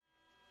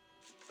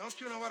Don't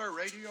you know what a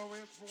radio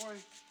is, boy?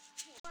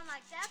 One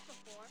like that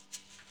before.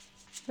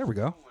 There we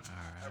go. All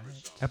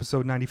right.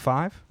 Episode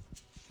 95.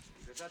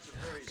 That's a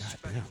very God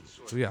special damn.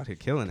 sort We out here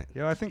killing it.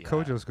 Yeah, I think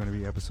Kojo's going to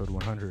be episode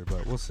 100,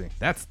 but we'll see.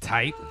 That's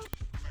tight.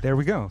 There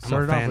we go. I'm a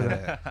Started off fan with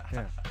of that.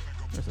 Yeah.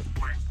 There's a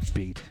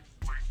beat.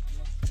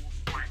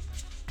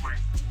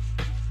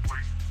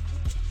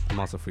 I'm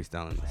also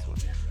freestyling this one.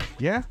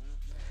 Yeah.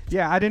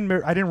 Yeah, I didn't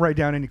write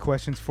down any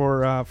questions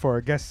for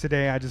our guests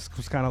today. I just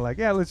was kind of like,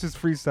 yeah, let's just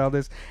freestyle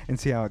this and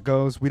see how it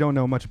goes. We don't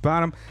know much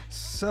about them,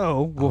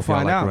 so we'll hope y'all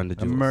find like out. Run the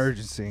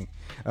Jewels.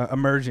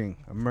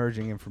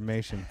 Emerging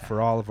information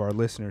for all of our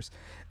listeners.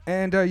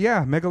 And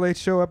yeah, Mega Late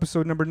Show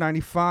episode number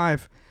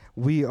 95.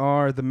 We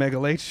are the Mega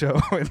Late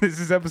Show, and this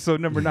is episode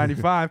number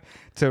 95.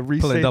 To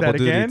restate double that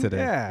duty again, today.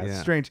 yeah, Yeah. it's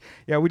strange.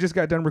 Yeah, we just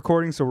got done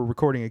recording, so we're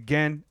recording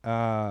again.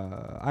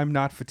 I'm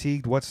not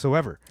fatigued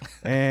whatsoever,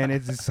 and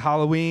it's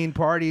Halloween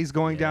parties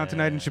going down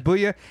tonight in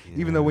Shibuya.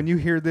 Even though when you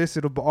hear this,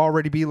 it'll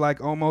already be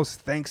like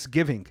almost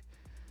Thanksgiving,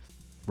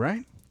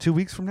 right? 2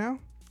 weeks from now?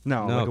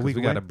 No, No, like a because week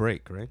we got away? a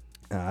break, right?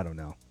 I don't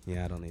know.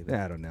 Yeah, I don't either.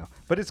 Yeah, I don't know,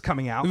 but it's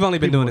coming out. We've only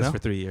been People doing will this know.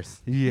 for 3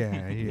 years.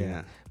 Yeah.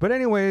 Yeah. But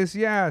anyways,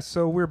 yeah,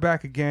 so we're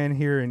back again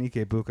here in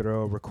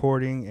Ikebukuro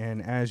recording,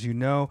 and as you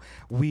know,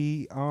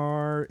 we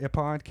are a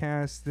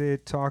podcast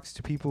that talks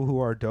to people who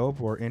are dope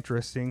or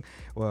interesting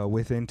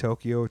within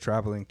Tokyo,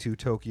 traveling to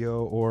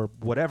Tokyo or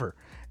whatever.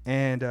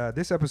 And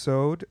this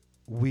episode,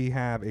 we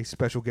have a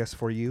special guest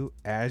for you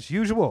as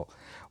usual.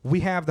 We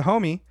have the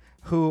homie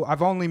who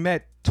I've only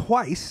met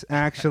twice,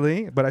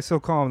 actually, but I still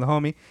call him the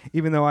homie,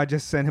 even though I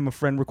just sent him a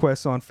friend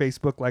request on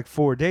Facebook like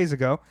 4 days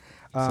ago.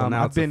 So now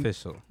I've it's been,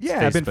 official.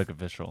 Yeah, Facebook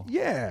official.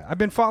 Yeah, I've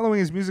been following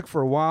his music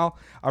for a while.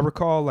 I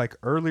recall like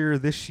earlier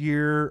this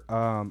year,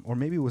 or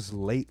maybe it was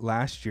late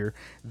last year,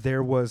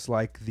 there was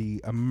like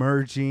the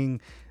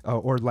emerging,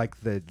 or like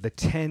the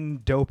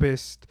 10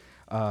 dopest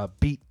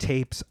beat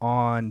tapes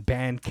on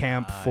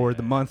Bandcamp for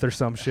the month or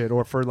some shit,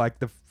 or for like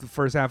the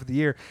first half of the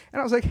year. And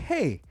I was like,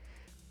 hey,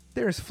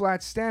 there's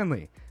Flat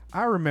Stanley.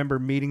 I remember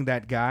meeting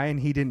that guy, and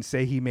he didn't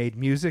say he made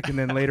music, and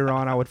then later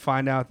on I would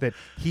find out that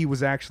he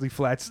was actually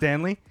Flat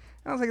Stanley.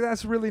 And I was like,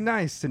 that's really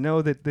nice to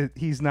know that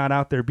he's not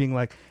out there being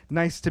like,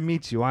 nice to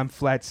meet you, I'm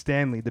Flat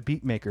Stanley, the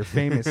beat maker,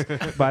 famous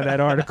by that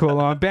article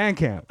on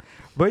Bandcamp.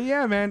 But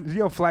yeah, man,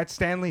 Flat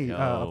Stanley, Yo,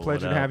 a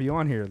pleasure what to up? have you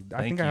on here.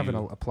 I think I have an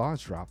you.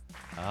 applause drop.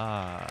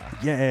 Ah.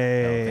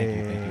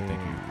 Yay. Thank you.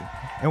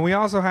 And we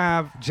also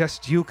have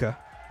Just Yuka.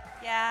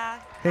 Yeah.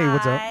 Hey,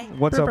 what's Hi. up?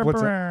 What's up?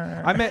 What's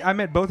up? I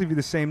met both of you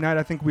the same night.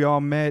 I think we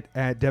all met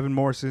at Devin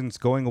Morrison's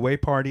going away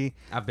party.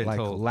 I've been like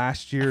told.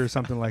 last year or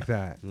something like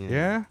that. Yeah.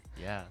 Yeah?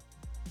 Yeah.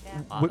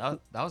 Yeah.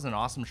 What- That was an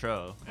awesome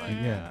show. Like,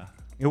 Yeah.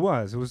 It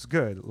was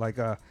good. Like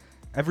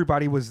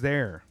everybody was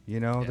there, you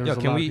know? There was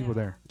a Yo, lot of people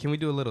there. Can we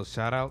do a little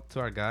shout out to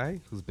our guy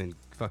who's been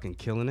fucking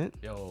killing it?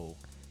 Yo,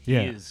 he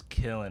Yeah. is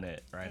killing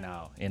it right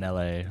now in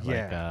LA. Like,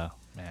 Yeah.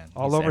 man,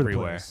 All he's over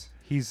everywhere. the place.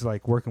 He's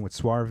like working with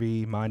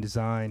Swarvy, Mind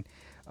Design.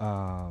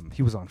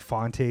 He was on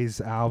Fonte's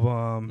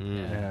album.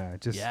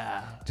 Mm.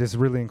 Yeah, just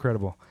really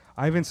incredible.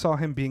 I even saw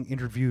him being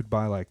interviewed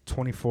by like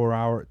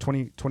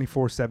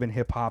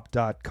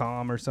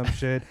 24/7hiphop.com or some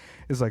shit.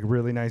 It's like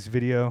really nice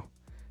video.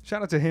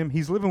 Shout out to him.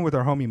 He's living with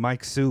our homie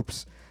Mike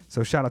Soups.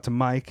 So shout out to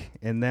Mike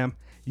and them.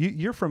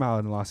 You're from out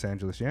in Los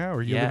Angeles, yeah?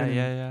 Or you Yeah, living in?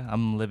 yeah.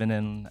 I'm living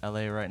in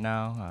LA right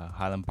now,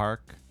 Highland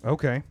Park.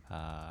 Okay,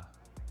 Yeah,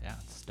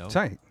 it's dope.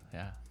 tight.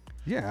 Yeah.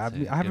 Yeah, It's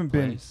a I haven't good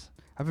been. place.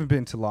 I haven't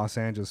been to Los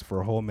Angeles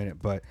for a whole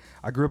minute, but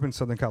I grew up in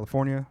Southern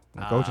California,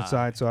 like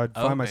Oceanside, so I'd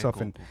find okay, myself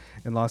cool, in, cool.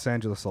 in Los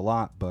Angeles a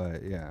lot.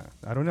 But yeah,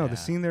 I don't know. The Yeah.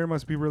 scene there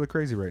must be really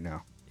crazy right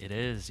now. It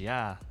is,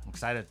 yeah. I'm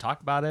excited to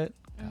talk about it.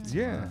 Got some,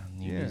 Yeah,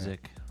 new yeah.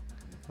 music.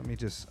 I'm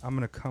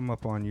going to come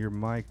up on your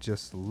mic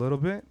just a little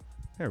bit.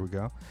 There we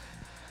go.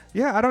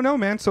 Yeah, I don't know,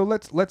 man. So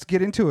let's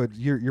get into it.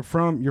 You're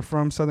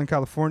from Southern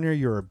California.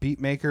 You're a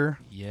beat maker.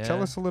 Yeah.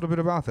 Tell us a little bit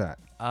about that.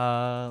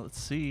 Let's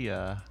see.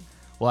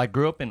 Well, I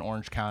grew up in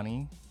Orange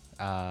County.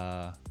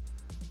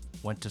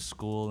 Went to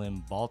school in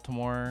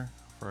Baltimore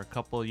for a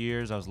couple of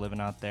years. I was living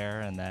out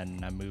there, and then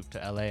I moved to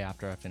LA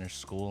after I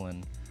finished school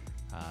and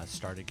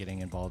started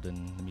getting involved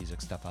in the music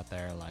stuff out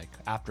there. Like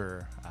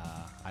after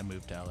I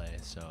moved to LA,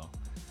 so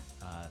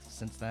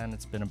since then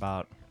it's been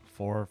about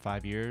 4 or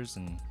 5 years,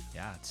 and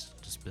yeah, it's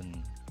just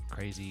been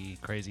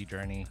crazy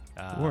journey.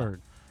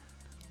 Word.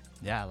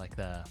 Yeah, like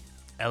the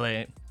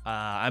LA.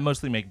 I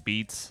mostly make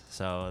beats,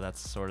 so that's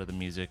sort of the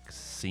music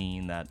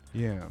scene that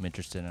Yeah. I'm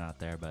interested in out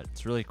there. But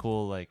it's really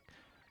cool, like,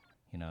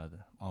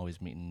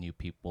 always meeting new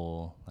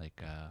people,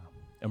 like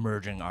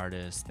emerging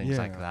artists, things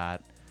like Yeah.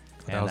 that.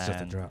 That And was just a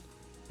then- drop.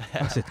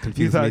 That shit You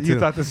confused thought me you too.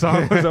 thought the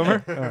song was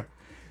over?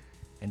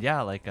 And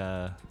yeah, like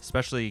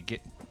especially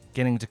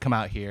getting to come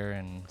out here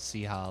and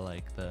see how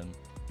like the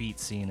beat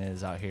scene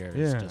is out here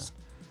is Yeah. just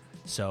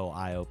so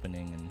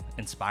eye-opening and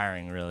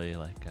inspiring, really.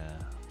 Like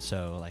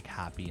so like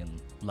happy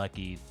and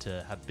lucky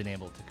to have been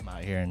able to come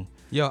out here and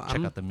Yo,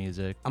 check out the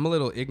music. I'm a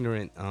little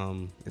ignorant,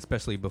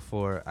 especially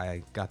before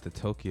I got to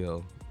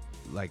Tokyo.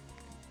 Like,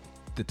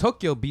 the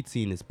Tokyo beat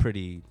scene is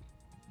pretty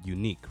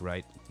unique,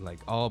 right? Like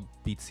all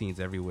beat scenes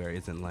everywhere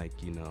isn't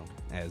like, you know,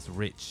 as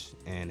rich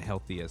and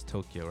healthy as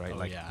Tokyo, right? Oh,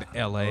 like yeah.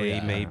 the LA Oh,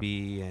 yeah.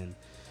 maybe, and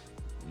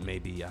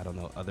maybe, I don't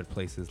know, other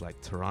places like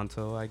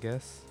Toronto, I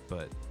guess,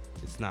 but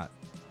it's not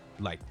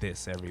like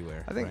this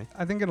everywhere. I think right?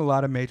 I think in a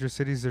lot of major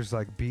cities there's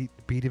like beat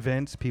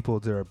events, people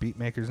there are beat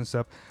makers and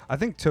stuff. I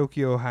think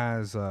Tokyo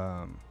has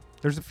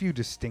there's a few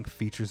distinct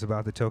features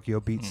about the Tokyo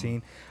beat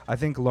scene. I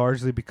think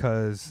largely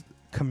because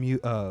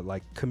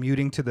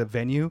commuting to the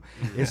venue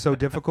is so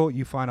difficult.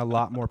 You find a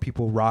lot more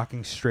people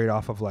rocking straight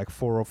off of like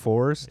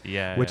 404s,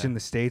 Yeah. which yeah. in the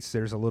States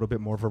there's a little bit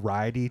more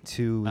variety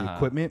to the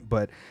equipment,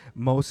 but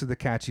most of the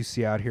cats you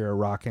see out here are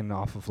rocking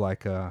off of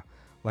like a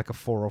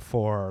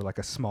 404 or like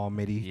a small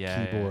MIDI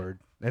Yeah, keyboard.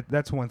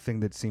 That's one thing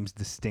that seems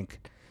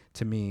distinct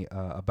to me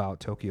about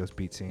Tokyo's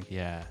beat scene.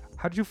 Yeah.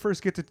 How'd you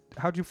first get to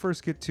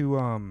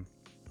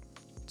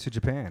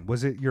Japan?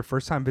 Was it your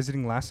first time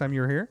visiting last time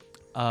you were here?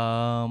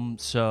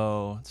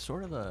 So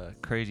sort of a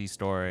crazy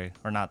story,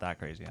 or not that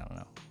crazy, I don't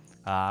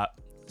know.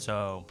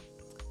 So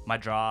my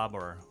job,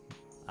 or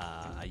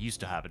I used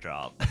to have a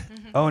job.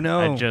 Oh no.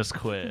 I just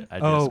quit. I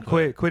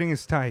just Quitting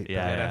is tight.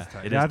 Yeah, Yeah, yeah. that's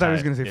tight. It Yeah, I is thought he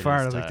was tight. gonna say It fire.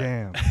 is I was like, tight.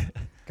 damn.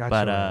 Gotcha.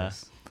 But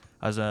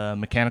I was a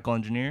mechanical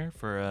engineer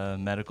for a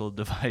medical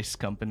device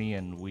company,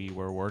 and we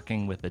were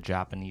working with a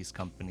Japanese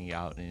company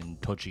out in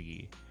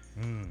Tochigi.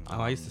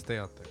 I used to stay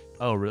out there.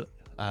 Oh, really?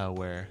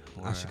 Where?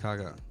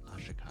 Ashikaga.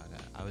 Ashikaga.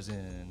 I was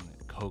in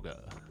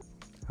Koga.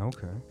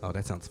 Okay. Oh,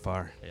 that sounds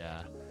far.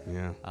 Yeah.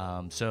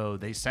 Yeah. So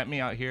they sent me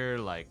out here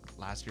like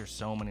last year,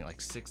 so many, like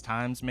 6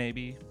 times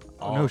maybe.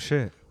 Oh, no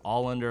shit.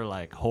 All under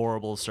like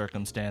horrible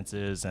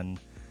circumstances, and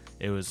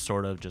it was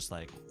sort of just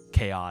like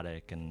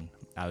chaotic, and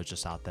I was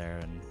just out there,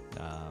 and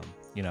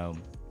you know,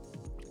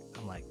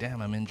 I'm like,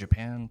 damn, I'm in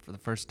Japan for the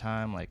first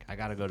time. Like, I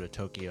gotta go to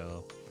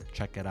Tokyo,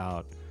 check it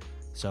out.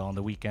 So on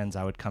the weekends,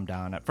 I would come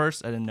down. At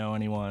first, I didn't know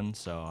anyone,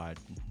 so I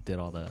did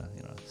all the,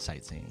 you know,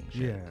 sightseeing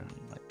shit. Yeah.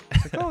 And, like,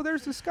 It's like, oh,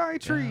 there's the Sky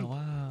Tree. yeah,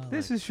 wow.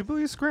 This like, is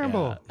Shibuya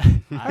Scramble.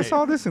 yeah. I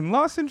saw this in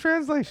Lost in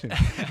Translation.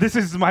 This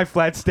is my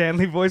Flat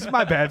Stanley voice.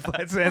 My bad,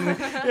 Flat Stanley.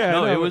 Yeah,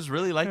 No, no, it was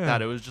really like yeah.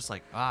 that. It was just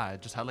like, I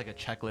just had like a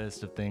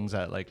checklist of things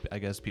that like I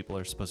guess people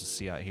are supposed to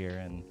see out here,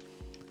 and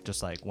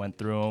just like went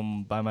through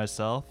them by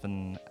myself.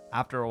 And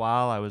after a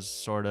while, I was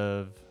sort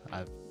of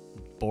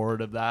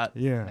bored of that.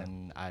 Yeah.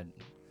 And I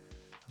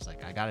was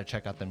like, I gotta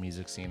check out the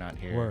music scene out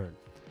here. Word.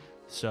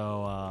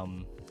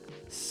 So,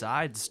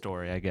 side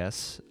story, I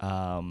guess.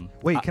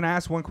 Wait, can I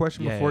ask one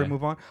question yeah, before we yeah.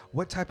 move on?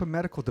 What type of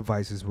medical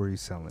devices were you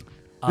selling?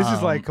 This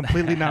is like Um,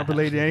 completely not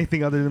related to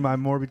anything other than my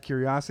morbid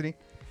curiosity.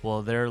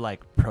 Well, they're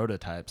like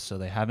prototypes, so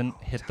they haven't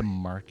hit the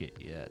market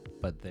yet,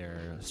 but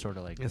they're sort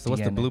of like. Yeah, so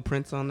what's the DNA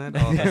blueprints on that?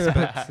 All the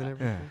specs and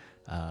everything?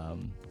 Yeah.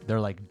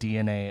 They're like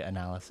DNA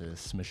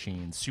analysis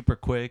machines, super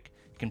quick.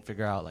 You can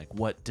figure out like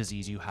what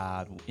disease you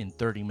have in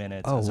 30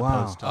 minutes. Oh, as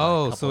wow. opposed to, like, a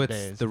Oh, couple so it's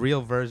days. the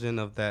real version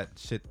of that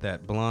shit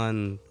that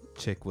blonde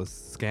chick was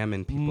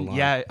scamming people on.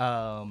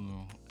 Yeah.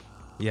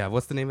 Yeah,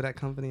 what's the name of that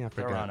company? I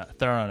forgot.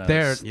 Theranos.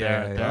 There-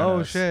 yeah, yeah. Oh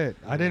Theranos. shit!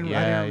 I didn't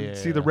Yeah,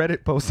 see the yeah.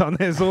 Reddit post on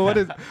this. Well, what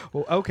is?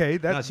 Well, okay,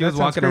 that No, she that was sounds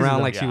walking crazy, around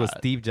though. like she was Yeah.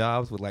 Steve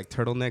Jobs with like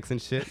turtlenecks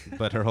and shit,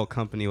 but her whole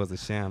company was a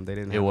sham. They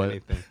didn't It have was-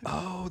 anything.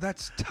 Oh,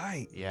 that's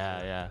tight.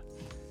 Yeah.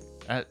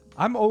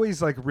 I'm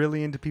always like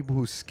really into people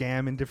who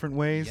scam in different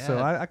ways, so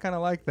Yeah. I kind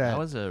of like that. That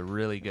was a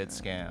really good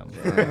scam.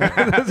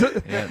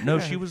 Yeah, no,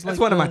 she was like That's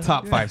one of my the-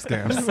 top 5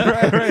 scams.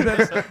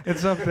 right.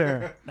 It's up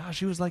there. No,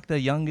 she was like the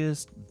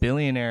youngest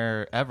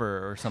billionaire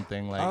ever, or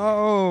something like.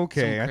 Oh,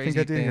 okay. some I think crazy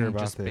I did hear thing about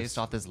just this. based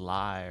off this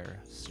lie, or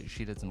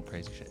she did some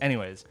crazy shit.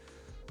 Anyways,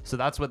 so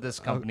that's what this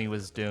company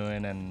was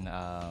doing, and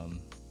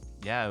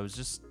yeah, it was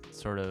just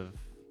sort of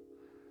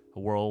a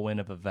whirlwind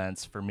of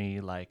events for me,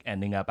 like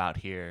ending up out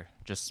here.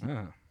 Just,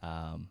 Yeah.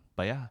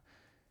 but yeah.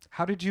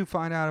 How did you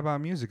find out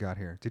about music out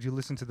here? Did you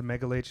listen to the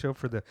Mega Late Show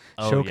for the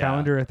Oh, show yeah.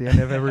 calendar at the end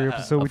of every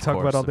episode? We Of talk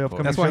about course, all the of course.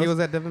 upcoming That's why he shows? was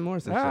at Devin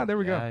Morrison. Ah, show. there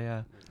we go.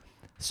 Yeah.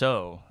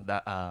 So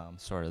that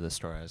sort of the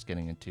story I was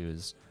getting into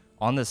is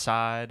on the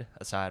side,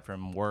 aside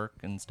from work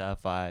and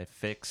stuff, I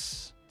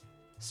fix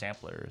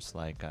samplers.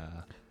 Like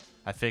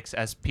I fix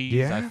SPs.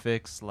 Yeah? I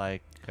fix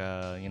like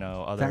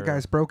other. That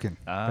guy's broken.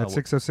 Ah, That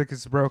 606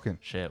 is broken.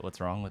 Shit, what's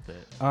wrong with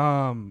it?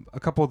 A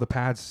couple of the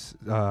pads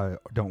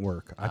don't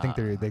work. I think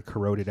they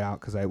corroded out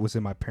because I was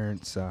in my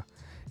parents'. Yeah,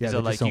 they so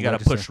just like don't you gotta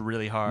register. push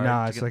really hard.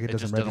 Nah, to it's get- like it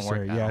doesn't just register.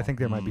 work Yeah, I out. think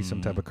there might be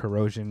some type of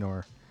corrosion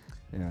or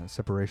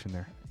separation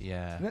there.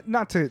 Yeah.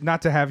 Not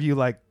to have you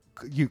like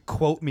you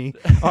quote me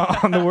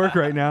on the work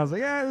right now. I was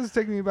like, yeah, this is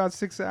taking me about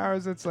 6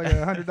 hours. It's like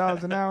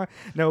 $100 an hour.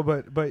 No,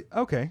 but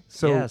okay.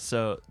 So yeah,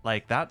 so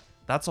like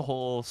that's a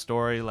whole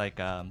story. Like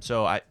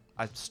so I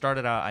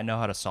started out, I know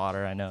how to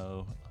solder, I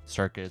know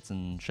circuits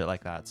and shit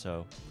like that.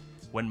 So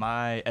when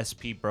my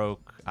SP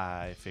broke,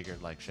 I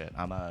figured like shit,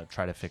 I'm gonna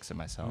try to fix it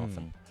myself.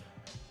 And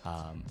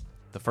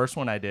the first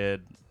one I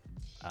did,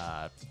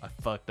 I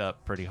fucked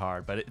up pretty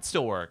hard, but it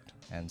still worked.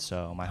 And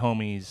so my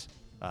homies,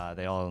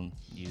 they all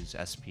use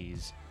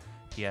SPs.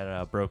 He had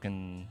a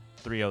broken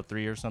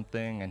 303 or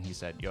something, and he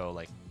said, yo,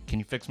 like, can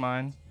you fix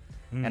mine?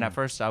 And at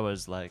first I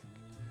was like,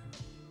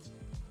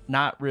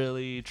 not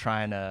really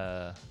trying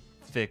to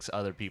fix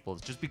other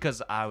people's, just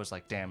because I was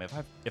like, damn,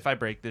 if I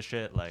break this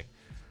shit, like,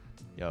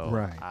 yo,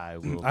 Right. I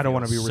will. I don't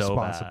want wanna to be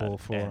responsible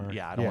for- I don't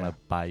yeah. want to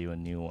buy you a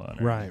new one.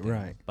 Or Right, anything.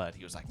 right. But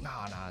he was like,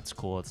 nah, it's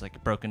cool. It's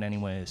like broken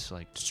anyways. So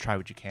like, just try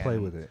what you can. Play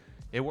with it.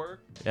 It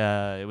worked.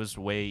 It was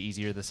way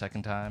easier the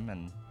second time,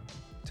 and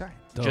Tight.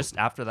 Dope. just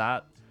after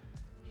that,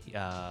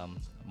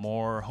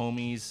 more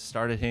homies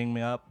started hitting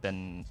me up,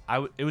 and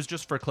it was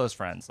just for close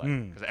friends, like,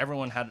 because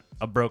everyone had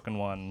a broken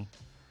one.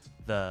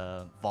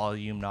 The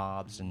volume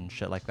knobs and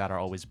shit like that are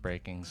always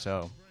breaking.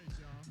 So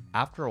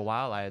after a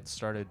while, I had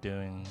started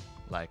doing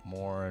like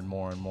more and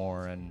more and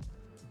more, and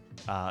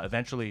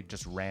eventually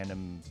just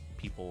random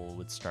people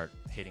would start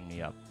hitting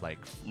me up, like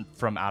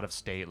from out of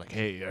state, like,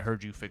 hey, I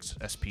heard you fix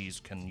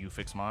SPs, can you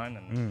fix mine?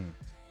 And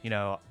you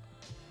know,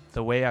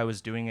 the way I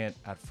was doing it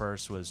at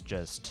first was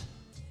just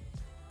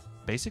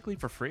basically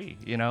for free,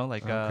 you know,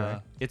 like Okay.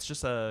 it's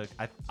just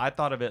I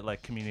thought of it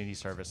like community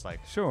service, like,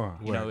 Sure.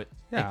 you know,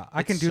 Yeah, it-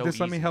 I can it's do so this.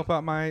 Let me easy. help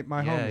out my Yeah,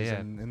 homies yeah.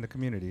 in the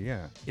community.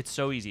 Yeah. It's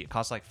so easy. It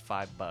costs like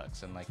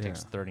 $5 and like Yeah.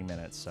 takes 30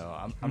 minutes. So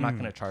I'm not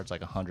gonna charge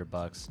like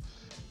 $100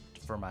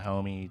 for my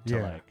homie to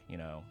Yeah. like, you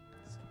know,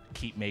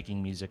 keep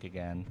making music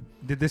again.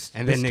 Did this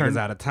And then this niggas turn-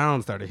 out of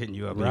town started hitting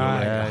you up. Right.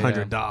 And Yeah, you're like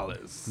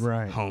 $100,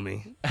 Right.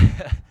 homie.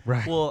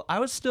 right? Well, I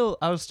was still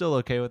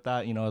okay with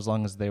that, you know, as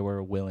long as they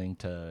were willing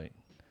to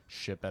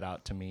ship it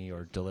out to me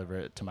or deliver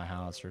it to my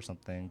house or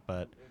something.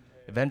 But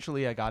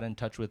eventually, I got in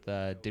touch with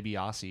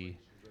DiBiase.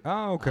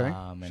 Oh, okay.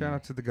 and Shout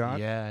out to the God.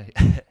 Yeah,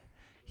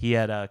 he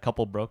had a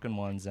couple broken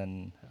ones,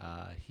 and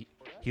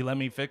he let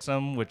me fix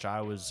them, which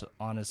I was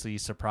honestly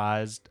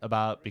surprised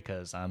about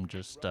because I'm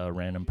just a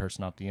random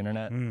person off the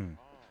internet.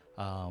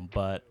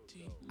 But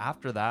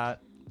after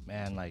that,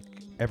 man, like,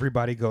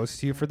 Everybody goes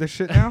to you for this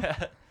shit now.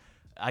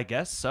 I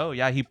guess so.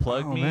 Yeah, he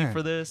plugged Oh, me man.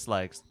 for this,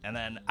 like, and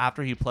then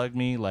after he plugged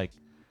me, like,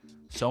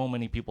 so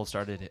many people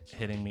started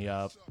hitting me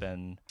up,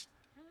 and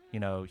you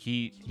know,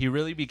 he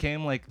really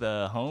became like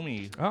the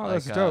homie. Oh, like,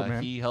 that's dope,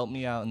 man. He helped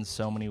me out in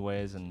so many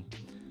ways, and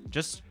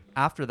just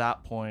after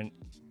that point,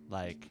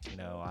 like, you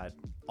know,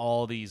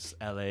 all these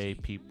LA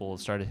people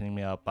started hitting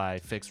me up. I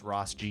fixed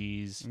Ross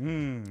G's,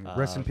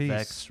 Rest in peace.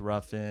 Vex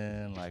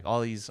Ruffin, like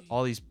all these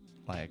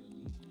like.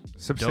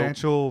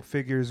 Substantial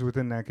figures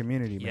within that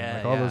community, man. Yeah,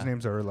 like all those yeah.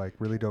 names are like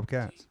really dope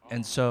cats.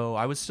 And so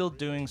I was still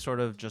doing sort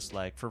of just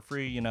like for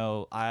free, you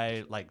know.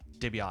 I like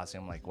DiBiase.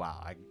 I'm like,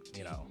 wow,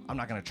 I'm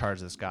not gonna charge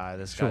this guy.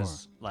 This Sure.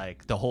 guy's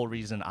like the whole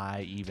reason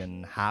I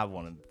even have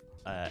one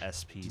of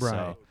SP.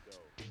 Right.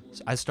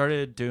 So I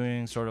started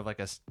doing sort of like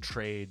a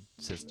trade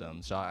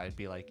system. So I'd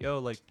be like, yo,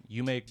 like,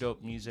 you make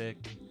dope music.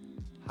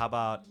 How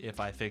about if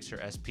I fix your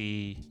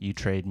SP, you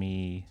trade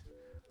me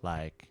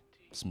like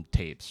some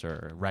tapes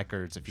or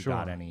records if you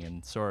got Sure. any,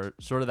 and sort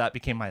of that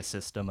became my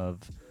system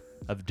of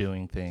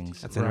doing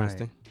things. That's Right.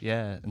 interesting.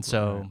 Yeah, and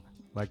so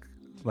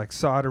Like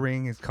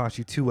soldering, it costs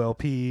you 2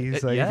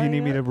 LPs. Like if yeah, you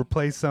need me yeah. to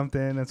replace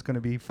something, that's gonna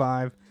be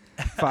five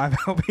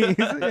LPs.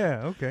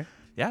 Yeah, okay.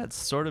 yeah, it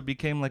sort of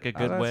became like a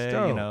good that's way, you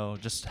dope. know,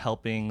 just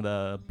helping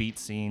the beat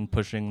scene,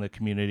 pushing the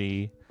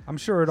community. I'm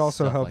sure it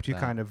also Stuff helped like you that.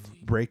 kind of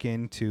break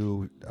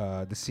into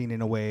the scene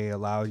in a way,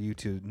 allow you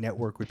to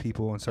network with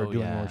people and start Oh,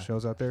 doing yeah. more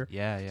shows out there.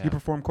 Yeah, yeah. You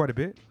perform quite a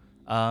bit.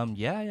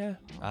 Yeah.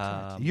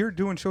 You're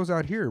doing shows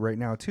out here right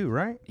now too,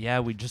 right?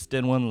 Yeah, we just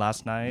did one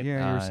last night.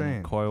 Yeah, you were in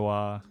saying.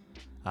 Koiwa.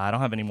 I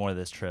don't have any more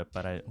this trip,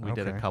 but we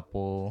did a Okay.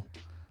 couple.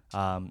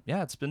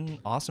 Yeah, it's been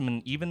awesome,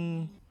 and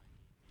even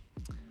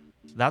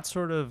that's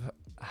sort of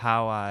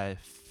how I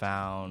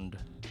found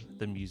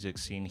the music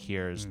scene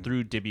here is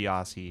through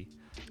DiBiase.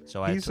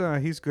 So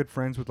He's good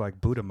friends with like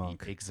Buddha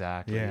Monk.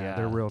 exactly. Yeah,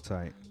 they're real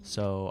tight.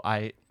 So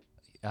I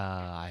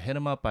hit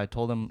him up. I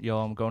told him, yo,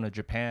 I'm going to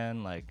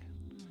Japan, like,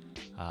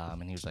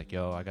 and he was like,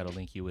 yo, I gotta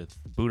link you with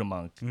Buddha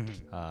Monk.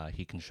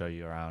 He can show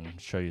you around,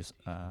 show you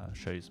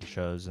some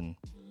shows, and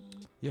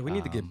Yeah, we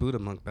need to get Buddha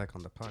Monk back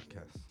on the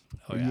podcast.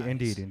 oh Yeah, yeah,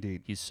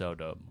 indeed. he's so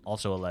dope.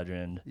 Also a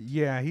legend.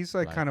 Yeah, he's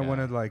like kind of one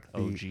of like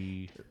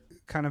the OG.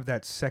 kind of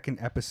that second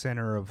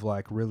epicenter of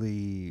like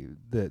really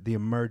the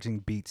emerging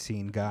beat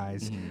scene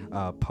guys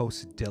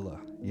post Dilla.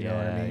 You know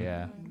what I mean?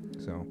 Yeah.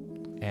 So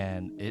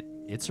And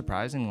it's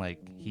surprising, like,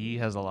 he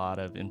has a lot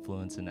of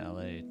influence in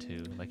LA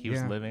too. Like, he was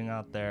Yeah. living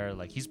out there.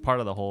 Like, he's part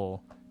of the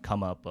whole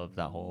come up of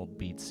that whole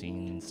beat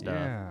scene stuff.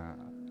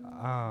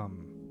 yeah.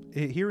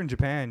 Here in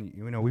Japan,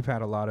 you know, we've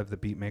had a lot of the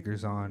beat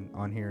makers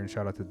on here, and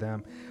shout out to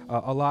them.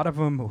 A lot of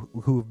them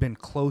who've been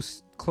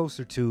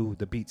closer to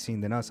the beat scene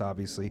than us,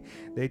 obviously.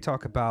 They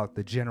talk about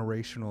the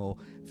generational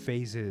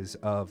phases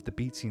of the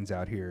beat scenes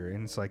out here,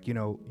 and it's like, you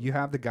know, you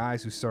have the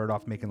guys who started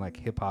off making like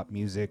hip hop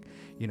music.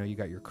 You know, you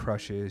got your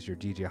Crushes, your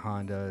DJ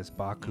Hondas,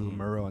 Baku,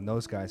 Muro, and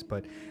those guys.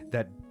 But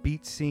that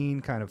beat scene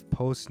kind of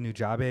post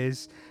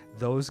Nujabes,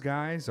 those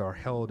guys are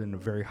held in a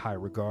very high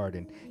regard.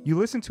 And you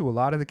listen to a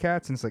lot of the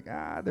cats and it's like,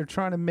 they're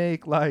trying to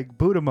make like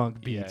Buddha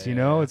Monk beats, you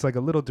know? yeah. It's like a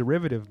little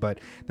derivative, but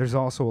there's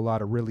also a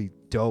lot of really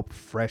dope,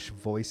 fresh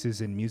voices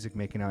in music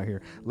making out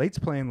here. Late's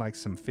playing like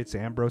some Fitz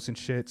Ambrose and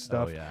shit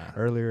stuff yeah.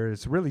 earlier.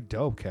 It's really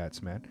dope,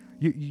 cats, man.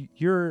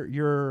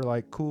 You're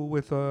like cool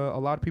with a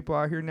lot of people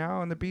out here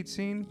now in the beat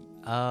scene.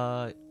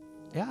 Yeah,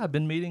 I've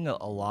been meeting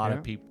a lot Yeah.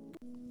 of people.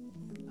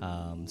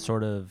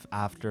 Sort of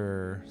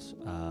after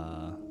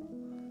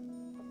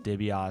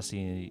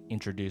DiBiase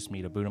introduced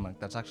me to Buddha Monk.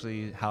 That's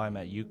actually how I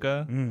met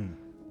Yuka.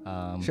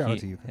 Shout out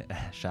to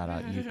Yuka. Shout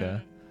out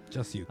Yuka.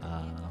 Just you.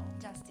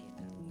 Just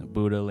you.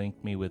 Buddha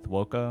linked me with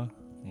Woka.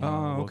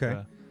 Oh, okay.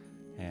 Woka.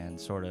 And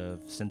sort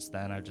of since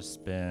then, I've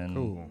just been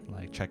Cool.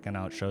 like checking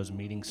out shows,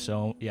 meeting.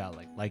 So yeah,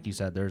 like you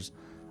said, there's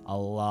a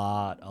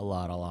lot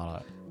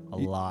of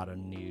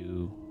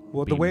new.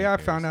 Well, the beat way I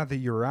makers. found out that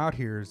you were out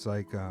here is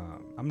like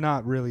I'm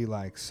not really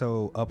like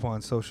so up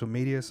on social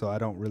media, so I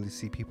don't really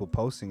see people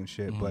posting and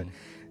shit. But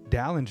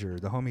Dallinger,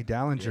 the homie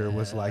Dallinger,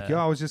 was like, "Yo,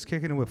 I was just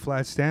kicking it with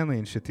Flat Stanley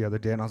and shit the other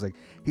day," and I was like,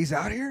 "He's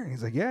out here?" And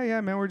he's like, "Yeah,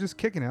 man, we're just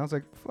kicking it." I was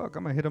like, "Fuck,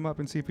 I'm gonna hit him up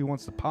and see if he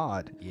wants to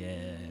pod."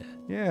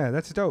 Yeah,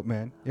 that's dope,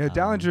 man. Yeah,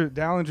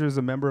 Dallinger is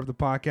a member of the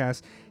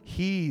podcast.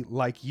 He,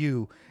 like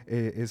you,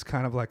 is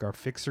kind of like our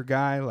fixer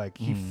guy. Like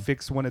he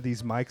fixed one of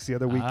these mics the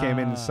other week, came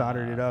in and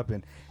soldered it up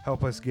and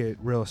helped us get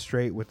real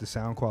straight with the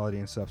sound quality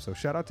and stuff. So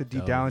shout out to D.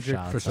 Dope,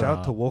 Dallinger. shouts Shout out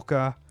out. to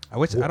Woka. I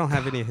don't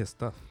have any of his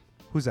stuff.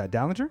 Who's that?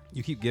 Dallinger?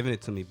 You keep giving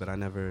it to me, but I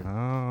never.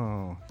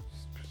 Oh,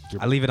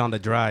 I leave it on the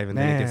drive and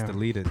then it gets man,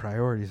 deleted.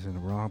 priorities in the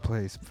wrong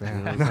place, fam.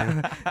 You know what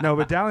I'm saying? No,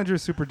 but Dallinger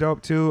is super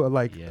dope too.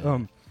 Like, Yeah.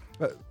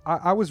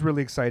 I was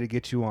really excited to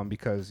get you on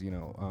because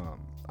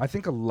I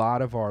think a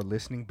lot of our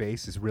listening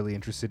base is really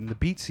interested in the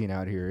beat scene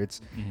out here.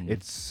 It's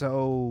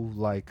so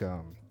like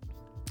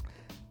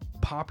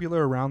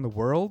popular around the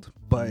world,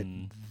 but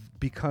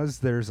because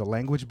there's a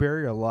language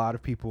barrier, a lot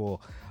of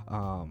people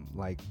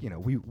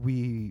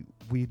we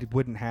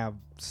wouldn't have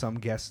some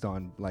guest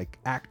on like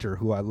Actor,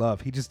 who I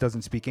love. He just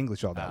doesn't speak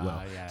English all that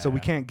well, so we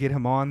can't get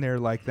him on there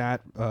like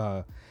that.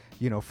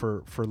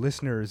 For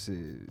listeners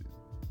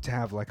to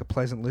have like a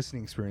pleasant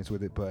listening experience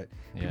with it, but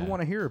people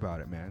want to hear about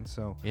it, man.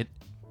 So it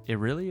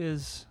really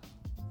is.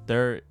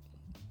 There,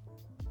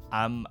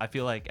 I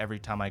feel like every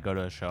time I go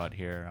to a show out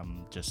here,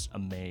 I'm just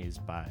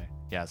amazed by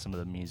some of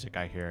the music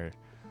I hear.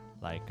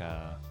 Like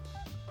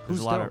there's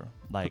a lot dope? of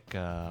like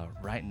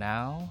right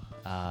now.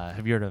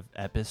 Have you heard of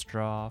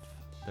Epistroph?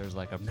 There's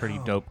like a pretty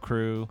No. dope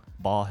crew.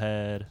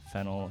 Ballhead,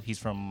 Fennel. He's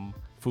from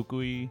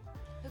Fukui.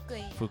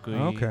 Fukui.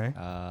 Okay.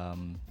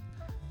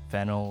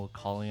 Fennel,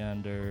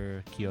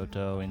 Coriander,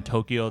 Kyoto. In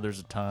Tokyo, there's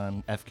a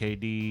ton.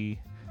 FKD,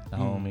 the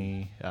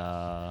homie.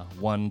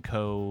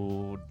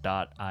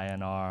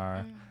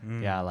 OneCode.INR.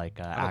 Yeah, like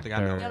I don't think I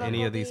know Actor.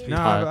 any of these No, people.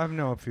 No, I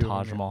know a few. of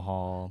Taj them.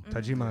 Mahal.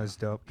 Tajima is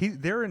dope.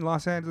 They're in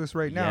Los Angeles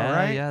right now, yeah,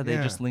 right? Yeah, they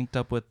just linked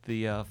up with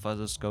the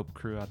Fuzzoscope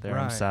crew out there.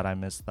 I'm Right. sad I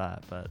missed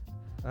that, but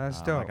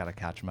That's I dope. gotta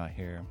catch them out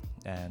here.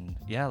 And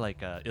yeah,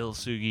 like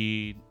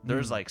Ilsugi.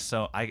 There's like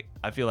so I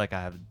feel like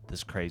I have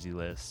this crazy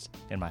list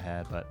in my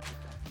head, but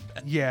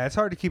Yeah, it's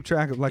hard to keep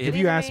track of. Like, if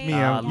Literally. you ask me,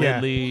 yeah,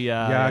 Lidley,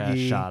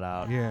 Yagi, shout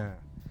out. Yeah,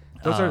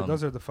 Um,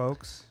 those are the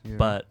folks. you know.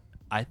 But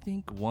I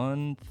think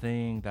one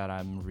thing that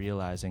I'm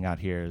realizing out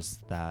here is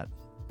that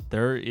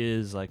there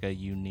is like a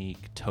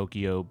unique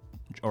Tokyo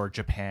or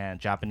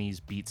Japanese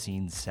beat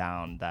scene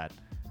sound that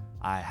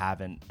I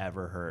haven't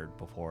ever heard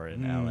before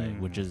in LA,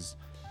 which is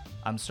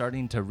I'm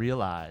starting to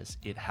realize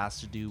it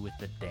has to do with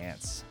the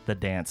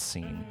dance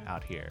scene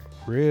out here.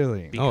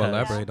 Really, Oh, Because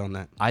elaborate on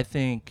that. I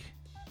think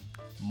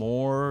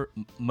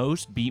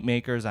most beat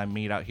makers I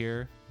meet out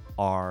here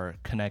are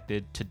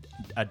connected to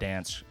a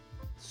dance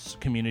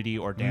community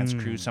or dance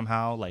crew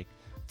somehow, like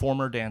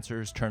former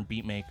dancers turned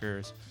beat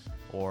makers,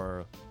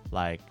 or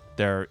like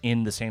they're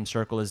in the same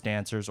circle as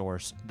dancers, or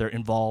they're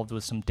involved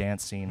with some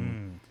dance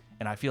scene.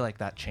 And I feel like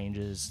that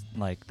changes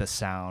like the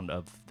sound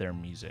of their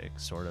music.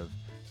 Sort of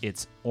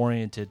it's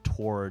oriented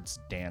towards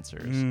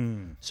dancers.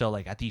 So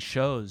like at these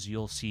shows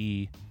you'll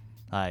see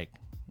like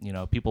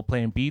people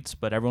playing beats,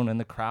 but everyone in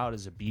the crowd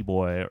is a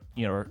b-boy,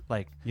 or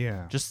like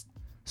yeah, just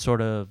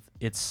sort of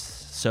it's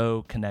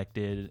so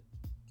connected,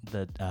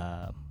 the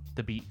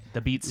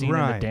beat scene and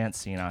Right. the dance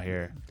scene out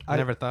here. I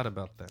never thought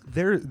about that.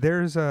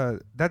 there's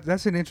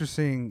that's an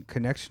interesting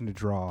connection to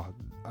draw.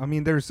 I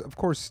mean, there's of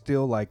course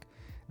still like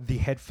the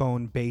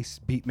headphone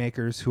based beat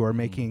makers who are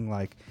making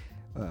like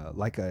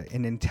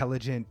an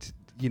intelligent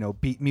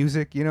beat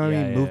music, what I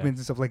Yeah, mean, yeah, movements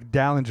and stuff. Like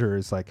Dallinger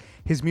is like,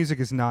 his music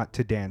is not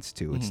to dance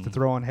to, it's to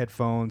throw on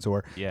headphones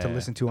or Yeah, to yeah.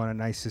 listen to on a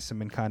nice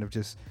system and kind of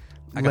just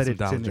I got let some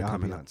it in the Dallinger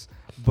coming up. ambiance.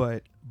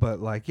 But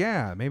like,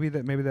 yeah, maybe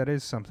that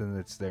is something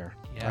that's there.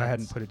 Yeah, I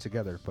hadn't it's- put it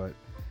together, but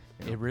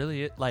It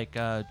really like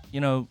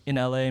in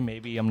LA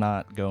maybe I'm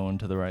not going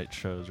to the right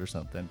shows or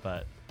something,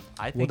 but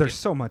I think well, there's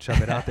so much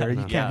of it out there. You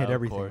Yeah, can't hit of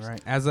everything, course.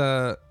 right?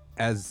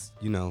 As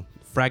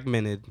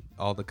fragmented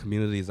all the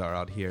communities are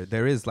out here,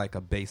 there is like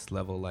a base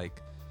level,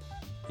 like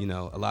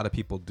a lot of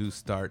people do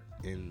start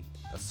in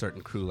a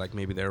certain crew, like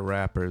maybe they're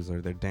rappers or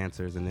they're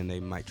dancers, and then they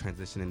might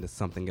transition into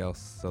something else.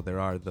 So there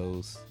are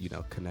those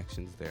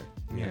connections there.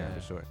 Yeah.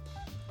 For sure.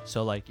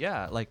 So like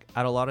yeah, like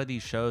at a lot of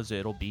these shows,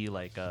 it'll be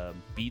like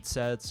beat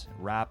sets,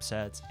 rap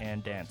sets,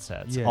 and dance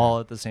sets Yeah. all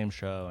at the same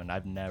show, and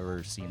I've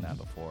never seen that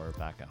before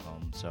back at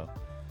home. So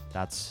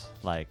that's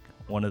like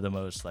one of the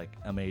most like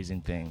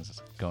amazing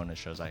things going to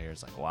shows out here.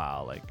 It's like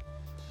wow, like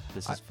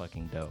this is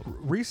fucking dope.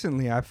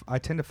 Recently, I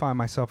tend to find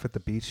myself at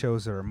the beat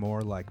shows that are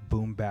more like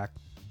boom bap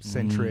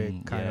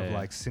centric, kind of yeah.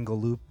 like single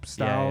loop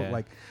style.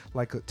 yeah.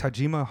 Like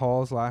Tajima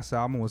Hall's last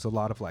album was a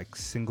lot of like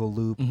single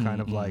loop, kind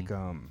of mhm.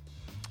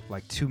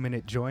 like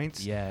 2-minute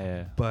joints.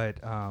 Yeah. But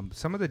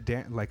some of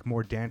the like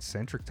more dance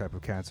centric type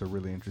of cats are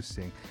really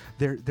interesting.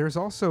 There's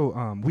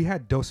also we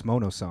had Dos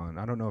Monos on.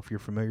 I don't know if you're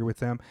familiar with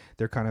them.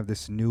 They're kind of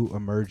this new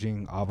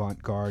emerging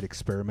avant-garde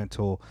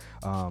experimental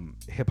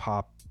hip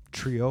hop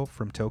trio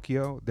from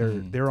Tokyo.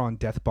 They're on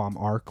Death Bomb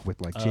Arc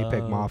with like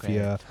JPEG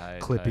Mafia, Tight,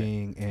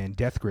 clipping and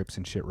death grips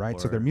and shit, right?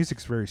 So their Word.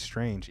 music's very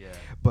strange. Yeah.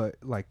 But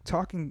like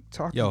talking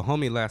Yo,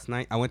 homie, last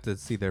night I went to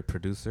see their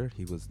producer.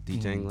 He was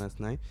DJing Mhm. last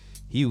night.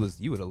 You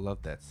would have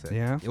loved that set.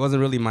 Yeah? It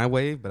wasn't really my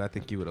wave, but I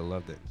think you would have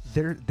loved it.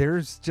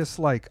 there's just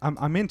like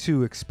I'm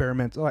into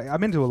experimental, like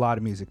I'm into a lot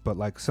of music, but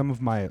like some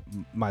of my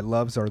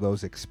loves are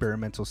those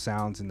experimental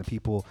sounds and the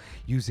people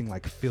using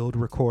like field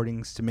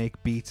recordings to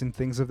make beats and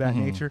things of that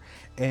Mhm. nature.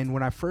 And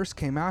when I first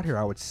came out here,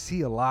 I would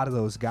see a lot of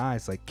those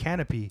guys like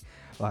Canopy.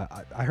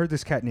 I heard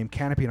this cat named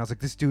Canopy, and I was like,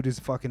 this dude is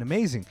fucking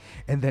amazing.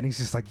 And then he's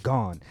just like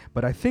gone.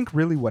 But I think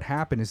really what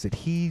happened is that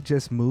he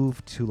just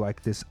moved to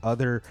like this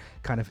other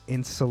kind of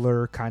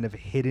insular, kind of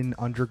hidden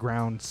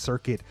underground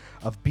circuit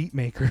of beat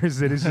makers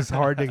that is just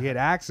hard to get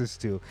access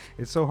to.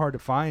 It's so hard to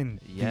find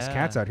these Yeah.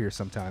 cats out here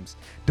sometimes.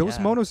 Dos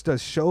Yeah. Monos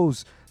does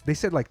shows, they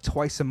said like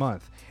twice a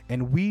month.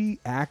 And we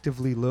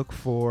actively look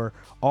for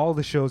all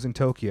the shows in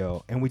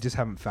Tokyo, and we just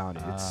haven't found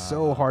it. It's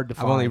so hard to I've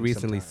find. only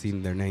recently sometimes.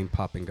 seen their name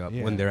popping up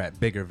Yeah. when they're at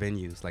bigger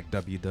venues like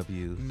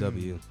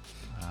WWW.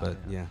 But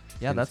yeah,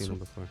 Yeah, hadn't that's seen them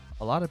before.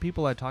 a lot of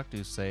people I talk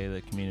to say the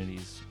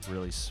community's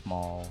really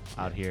small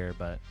out here,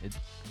 but it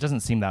doesn't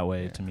seem that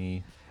way to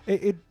me.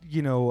 It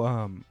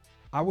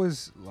I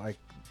was like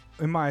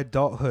in my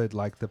adulthood,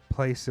 like the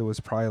place that was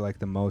probably like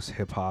the most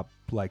hip hop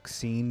like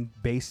scene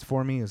based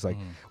for me is like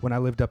when I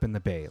lived up in the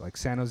Bay, like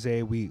San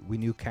Jose. We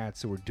knew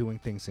cats that were doing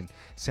things in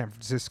San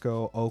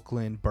Francisco,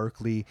 Oakland,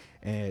 Berkeley,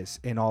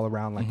 and all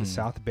around like the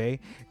South Bay,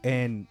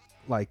 and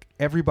like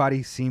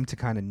everybody seemed to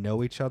kind of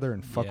know each other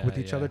and fuck Yeah, with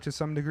each other yeah. to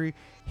some degree.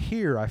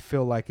 Here, I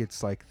feel like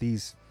it's like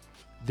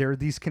there are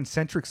these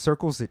concentric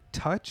circles that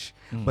touch,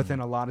 but then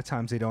a lot of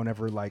times they don't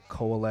ever like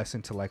coalesce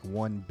into like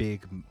one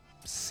big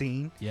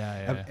scene.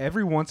 Yeah.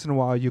 Every once in a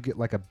while you get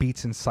like a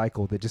Beats and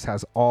Cycle that just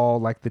has all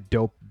like the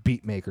dope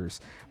beat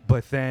makers,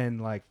 but then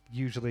like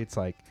usually it's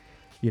like,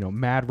 you know,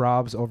 Mad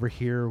Rob's over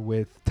here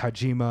with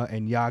Tajima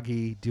and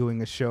Yagi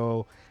doing a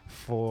show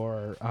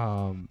for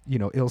you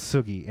know, Il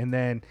Sugi, and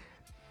then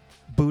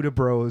Buddha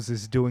Bros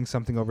is doing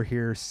something over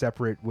here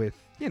separate with,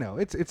 you know,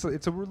 it's a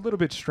little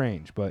bit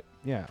strange, but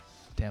yeah.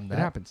 Damn, that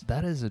happens.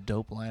 That is a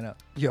dope lineup.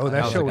 Yo, That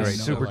that was show a was great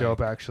super show.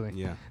 dope, actually.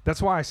 Yeah.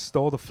 That's why I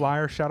stole the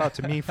flyer. Shout out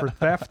to me for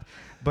theft.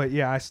 But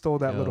yeah, I stole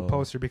that little Yo.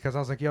 poster because I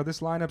was like, yo,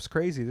 this lineup's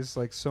crazy. There's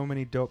like so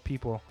many dope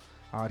people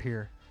out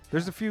here.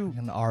 There's a few.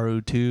 And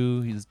Aru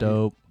too, he's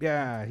dope.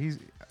 Yeah, he's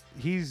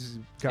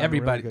got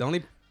Everybody. Really The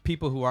only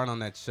people who aren't on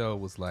that show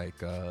was like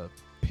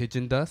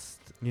Pigeon Dust,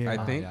 Yeah. I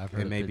Oh, think, yeah, I've heard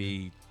and of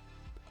maybe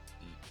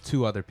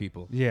two other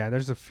people. Yeah,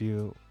 there's a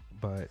few,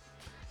 but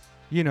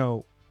you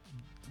know,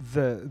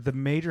 the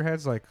major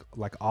heads like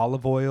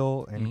Olive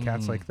Oil and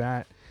cats like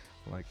that,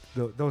 like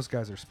those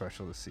guys are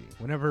special to see.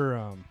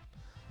 Whenever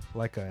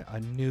like a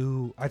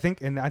new, I think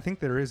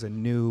there is a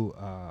new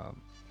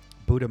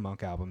Buddha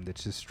Monk album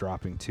that's just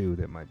dropping too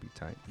that might be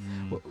tight.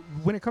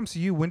 When it comes to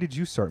you, when did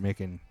you start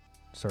making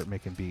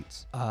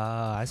beats?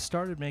 I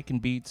started making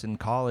beats in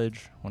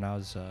college when I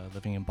was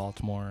living in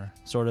Baltimore.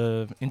 Sort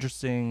of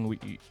interesting.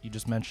 You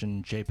just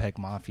mentioned JPEG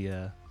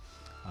Mafia.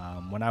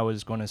 When I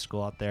was going to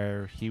school out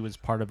there, he was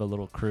part of a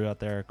little crew out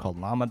there called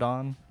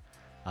Lamadon,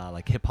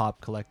 like hip hop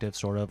collective,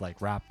 sort of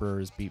like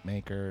rappers, beat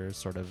makers,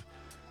 sort of.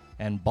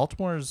 And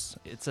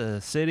it's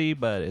a city,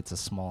 but it's a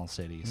small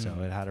city, so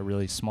it had a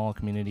really small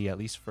community, at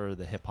least for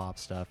the hip hop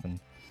stuff. And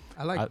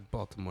I like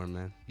Baltimore,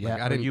 man.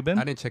 Yeah, like, you been?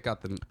 I didn't check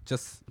out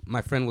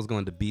my friend was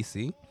going to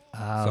BC, so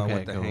I okay,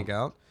 went to cool. hang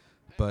out.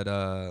 But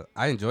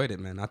I enjoyed it,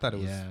 man. I thought it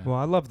was. Yeah. Well,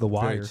 I love The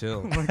Very Wire.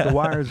 chill. Like The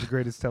Wire is the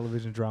greatest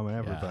television drama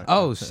ever. Yeah. But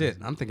Oh shit!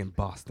 I'm thinking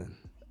Boston.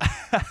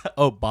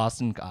 Oh,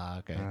 Boston.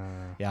 Okay.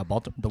 uh, Yeah,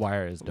 The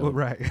Wire is dope. well,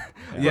 right.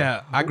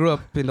 Yeah, I grew up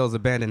in those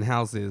abandoned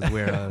houses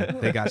where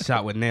they got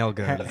shot with nail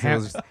guns.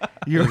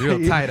 It was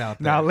real tight out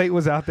there. Now, Late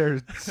was out there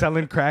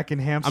selling crack in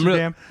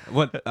Amsterdam.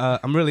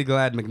 I'm really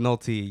glad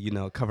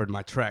McNulty, covered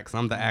my tracks.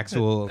 I'm the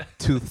actual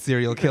tooth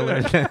serial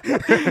killer.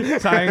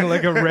 Tying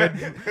like a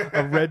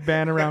red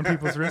band around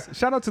people's wrists.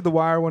 Shout out to The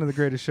Wire, one of the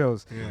greatest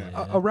shows.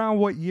 Around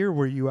what year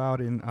were you out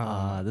in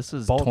This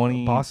is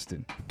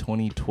Boston?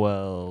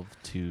 2012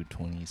 to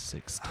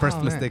 2016. First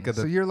Oh, mistake man. of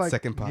the So you're like,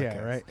 second podcast. Yeah,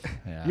 right.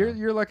 Yeah.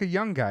 You're like a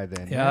young guy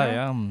then.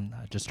 Yeah.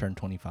 I just turned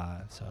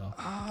 25. So,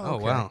 Oh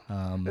wow.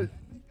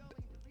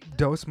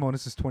 Dos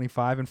Monas is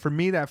 25, and for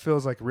me that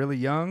feels like really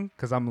young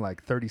because I'm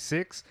like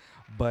 36.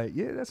 But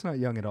yeah, that's not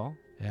young at all.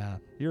 Yeah.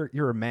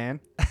 You're a man.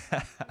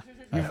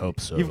 I hope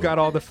so. You've got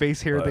all the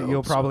face hair I that you'll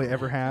hope so. probably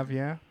ever have.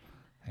 Yeah.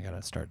 I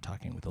gotta start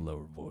talking with a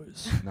lower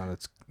voice.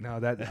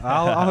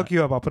 I'll hook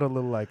you up. I'll put a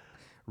little like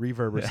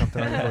reverb or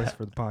something on your voice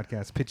for the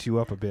podcast. Pitch you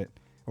up a bit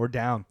or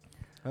down.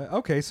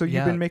 Okay, so you've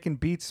Yeah. been making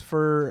beats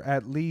for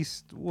at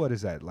least what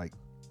is that, like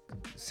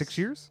 6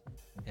 years?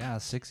 Yeah,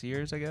 6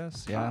 years, I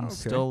guess. Yeah, I'm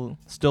okay.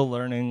 still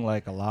learning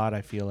like a lot.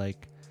 I feel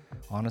like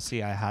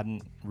honestly, I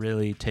hadn't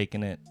really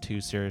taken it too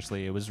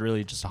seriously. It was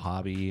really just a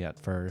hobby at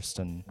first,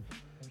 and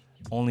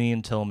only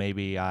until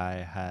maybe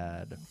I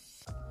had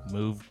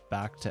moved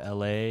back to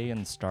LA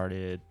and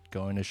started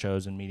going to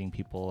shows and meeting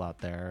people out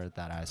there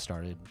that I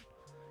started,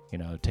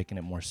 taking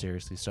it more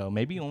seriously. So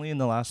maybe only in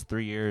the last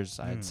 3 years,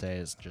 I'd say,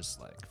 is just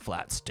like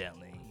Flat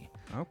Stanley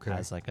Okay.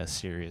 as like a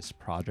serious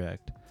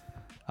project.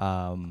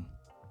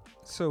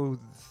 So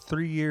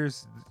 3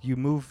 years, you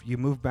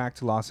move back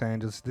to Los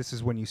Angeles. This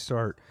is when you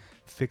start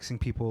fixing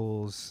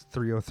people's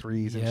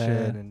 303s and Yeah.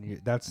 shit,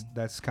 and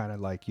that's kind of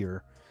like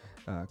your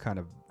kind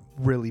of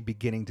really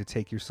beginning to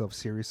take yourself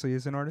seriously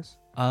as an artist.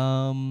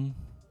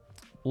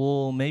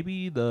 Well,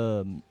 maybe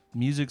the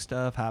music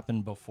stuff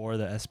happened before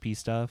the SP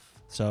stuff.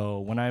 So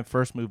when I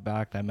first moved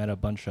back, I met a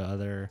bunch of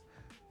other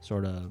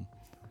sort of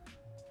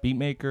beat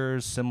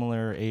makers,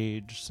 similar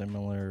age,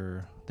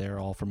 they're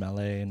all from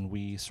LA, and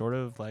we sort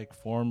of like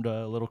formed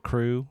a little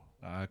crew,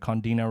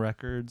 Condina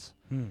Records,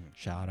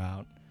 shout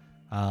out.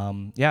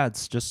 Yeah,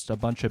 it's just a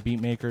bunch of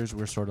beat makers.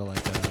 We're sort of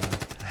like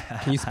a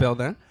Can you spell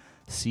that?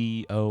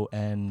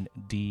 Condina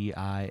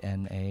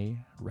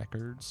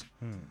Records.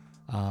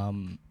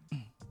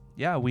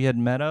 Yeah, we had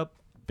met up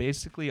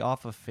basically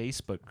off a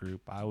Facebook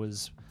group. I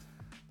was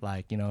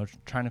like,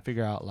 trying to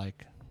figure out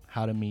like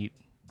how to meet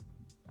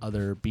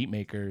other beat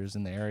makers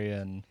in the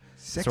area, and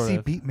Sexy sort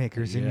of- beat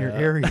makers in your Yeah.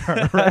 area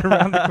are right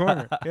around the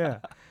corner. Yeah.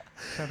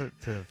 Shout out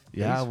to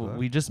Facebook.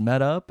 we just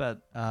met up at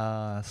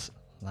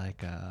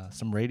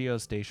some radio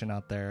station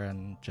out there,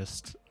 and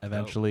just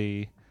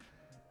eventually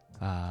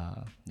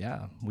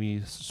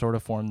we sort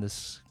of formed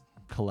this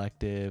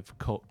collective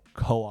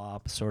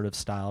co-op sort of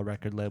style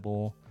record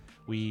label.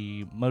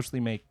 We mostly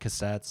make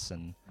cassettes,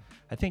 and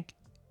I think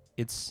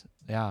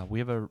we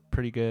have a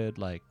pretty good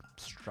like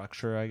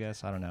structure, I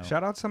guess. I don't know.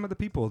 Shout out some of the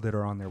people that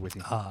are on there with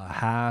you.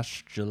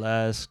 Hash,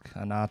 Gillesque,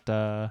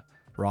 Anata,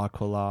 Raw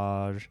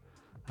Collage.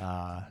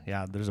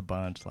 There's a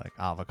bunch like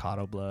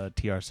Avocado Blood,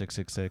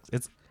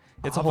 TR666.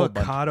 It's a whole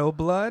bunch. Avocado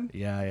Blood.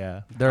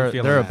 Yeah. feeling They're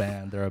a that.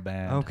 band. They're a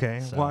band. Okay,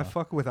 so, well I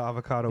fuck with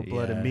Avocado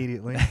Blood Yeah.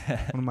 immediately.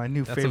 One of my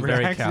new That's some favorite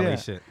very acts. Cali yeah.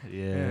 shit.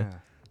 yeah.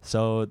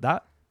 So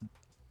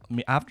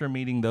after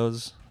meeting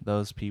those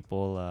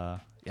people,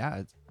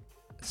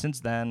 since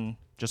then,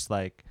 just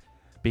like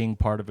being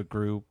part of a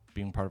group,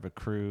 being part of a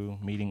crew,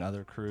 meeting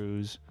other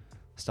crews,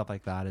 stuff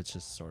like that, it's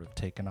just sort of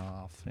taken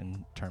off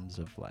in terms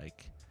of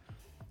like,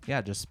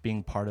 just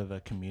being part of a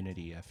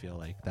community. I feel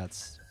like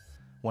that's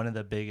one of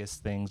the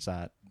biggest things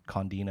that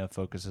Condina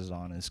focuses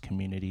on is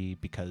community,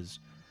 because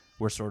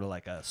we're sort of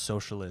like a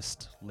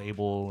socialist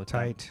label.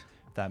 Tight.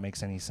 If that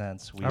makes any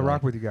sense. I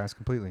rock with you guys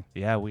completely.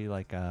 Yeah, we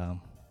like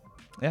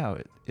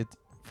it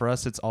for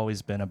us it's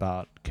always been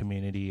about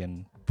community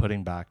and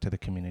putting back to the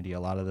community. A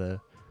lot of the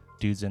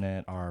dudes in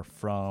it are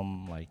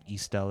from like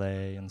East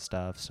LA and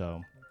stuff,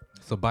 so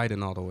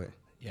Biden all the way.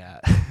 yeah.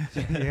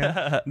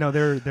 Yeah. No,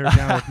 they're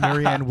down with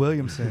Marianne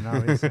Williamson,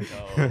 obviously.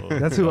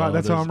 That's who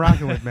I'm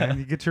rocking with, man.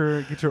 You get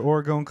your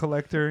orgone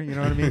collector, you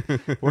know what I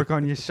mean? Work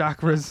on your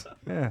chakras.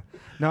 Yeah.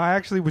 No, I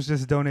actually was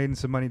just donating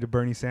some money to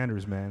Bernie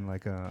Sanders, man.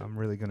 Like I'm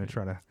really gonna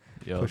try to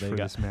push for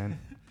this man.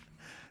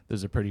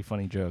 There's a pretty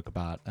funny joke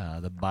about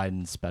the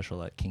Biden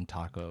special at King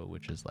Taco,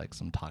 which is like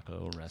some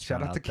taco restaurant.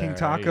 Shout out to out King there.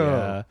 Taco.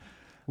 Yeah.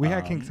 We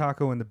had King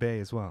Taco in the Bay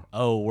as well.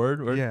 Oh,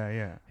 word.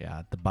 Yeah.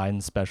 Yeah, the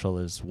Biden special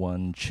is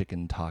one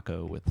chicken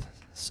taco with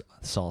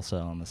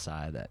salsa on the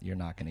side that you're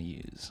not going to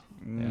use.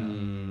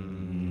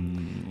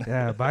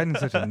 Yeah, Biden's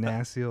such a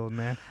nasty old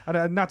man.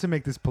 Not to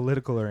make this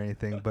political or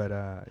anything, but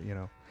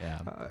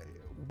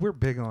we're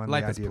big on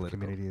Life the is idea of political.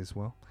 community as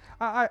well.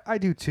 I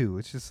do too.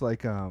 It's just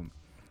like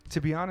to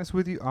be honest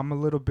with you, I'm a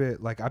little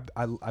bit like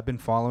I've been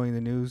following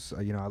the news.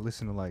 I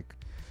listen to like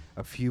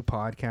a few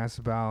podcasts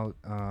about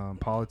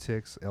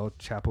politics, El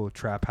Chapo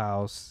Trap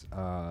House,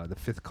 the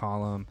Fifth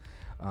Column,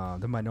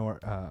 the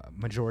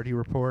Majority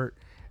Report,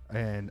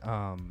 and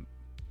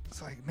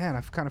it's like, man,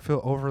 I kind of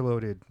feel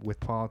overloaded with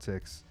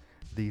politics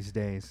these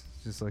days.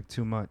 It's just like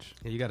too much.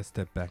 Yeah, you got to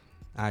step back.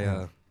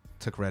 I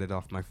took Reddit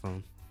off my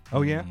phone.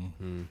 Oh yeah.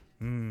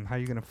 Mm. How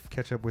you gonna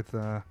catch up with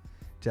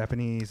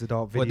Japanese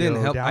adult video? Well, it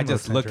didn't help. I download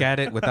just look center? at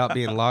it without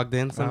being logged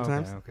in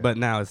sometimes. okay. But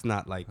now it's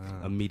not like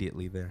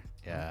immediately there.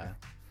 Yeah.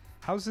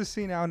 How's the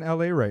scene out in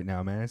LA right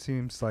now, man? It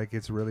seems like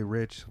it's really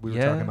rich. We were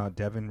Yeah. talking about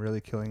Devin really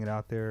killing it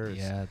out there.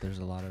 Yeah, there's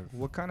a lot of.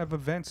 What kind of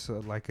events,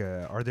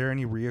 are there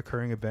any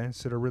reoccurring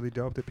events that are really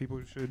dope that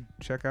people should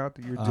check out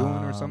that you're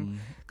doing or something?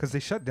 Because they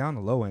shut down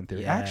the low end there.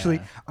 Yeah. Actually,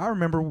 I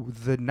remember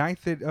the night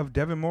of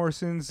Devin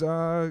Morrison's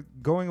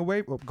going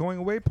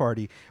away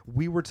party.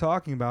 We were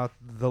talking about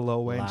the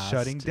low end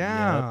shutting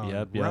down.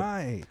 Yep.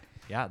 Right.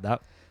 Yeah,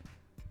 that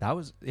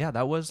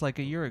was like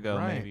a year ago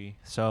Right. maybe.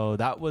 So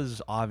that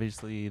was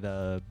obviously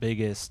the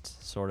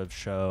biggest sort of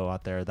show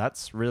out there.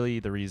 That's really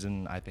the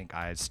reason I think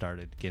I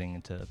started getting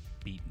into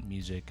beat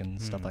music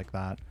and stuff like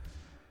that.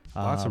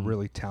 Lots of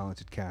really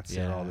talented cats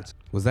there all yeah. the time.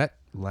 Was that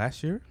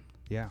last year?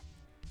 Yeah.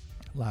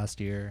 last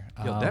year.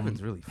 Yo,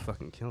 Devin's really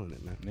fucking killing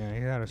it, man. Yeah, he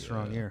had a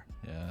strong year.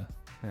 Yeah.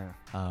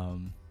 Yeah.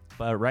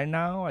 But right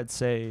now, I'd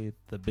say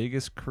the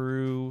biggest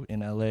crew in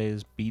LA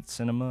is Beat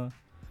Cinema.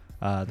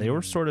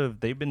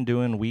 They've been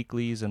doing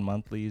weeklies and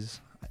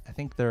monthlies. I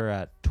think they're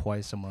at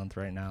twice a month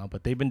right now,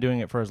 but they've been doing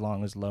it for as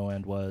long as Low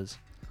End was.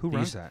 Who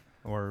runs that?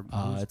 Or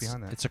who's it's,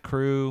 behind that? It's a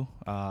crew.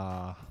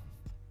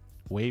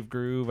 Wave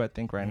Groove, I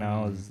think right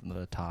now is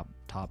the top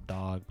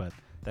dog, but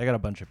they got a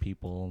bunch of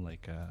people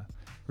like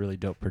really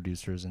dope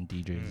producers and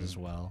DJs as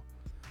well.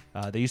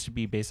 They used to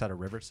be based out of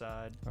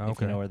Riverside,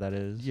 if you know where that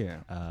is. Yeah.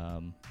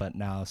 But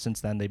now since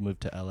then they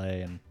moved to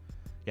LA, and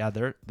yeah,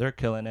 they're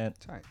killing it.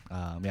 Tight.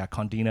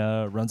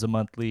 Condina runs a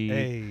monthly.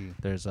 Hey.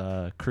 There's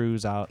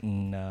crews out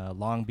in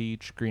Long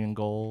Beach, Green and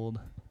Gold,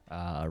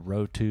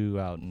 Row 2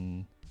 out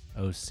in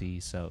OC.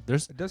 So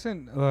there's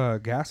Doesn't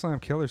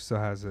Gaslamp Killer still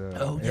has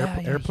a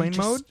airplane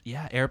mode?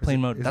 Yeah,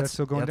 airplane mode. Is that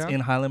still going that's down? in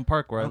Highland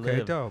Park where I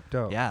live. Okay,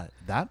 dope. Yeah,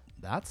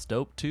 that's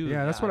dope too.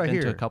 Yeah, that's what I've I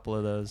been to hear. a couple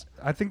of those.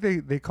 I think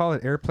they call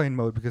it airplane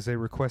mode because they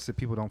request that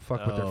people don't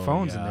fuck with their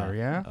phones in there,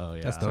 yeah? Oh,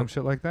 yeah. That's some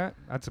shit like that?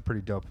 That's a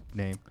pretty dope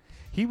name.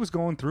 He was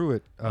going through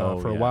it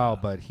for a yeah. while,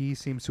 but he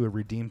seems to have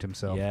redeemed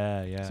himself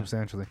Yeah.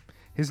 substantially.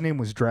 His name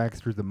was dragged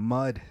through the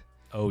mud.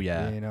 Oh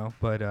yeah. You know,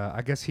 but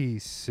I guess he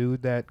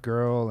sued that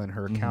girl and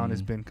her account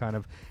has been kind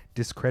of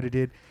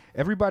discredited.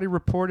 Everybody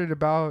reported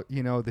about,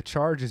 the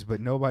charges, but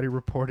nobody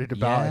reported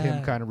about him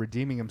Yeah. kind of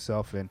redeeming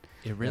himself. And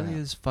It really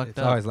is fucked It's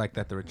up. always like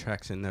that. The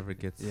retraction never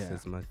gets Yeah.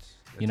 as much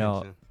You know,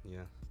 attention.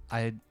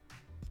 Yeah.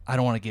 I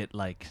don't want to get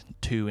like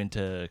too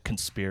into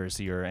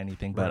conspiracy or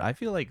anything, but Right. I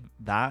feel like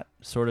that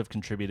sort of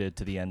contributed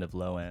to the end of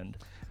Low End.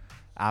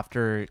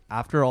 After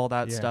all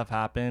that Yeah. stuff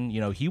happened,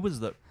 he was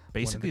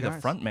basically the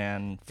guys. front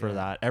man for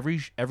Yeah.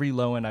 that. Every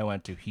Low End I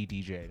went to, he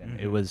DJ'd, and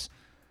it was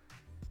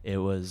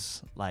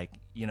like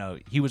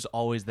he was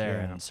always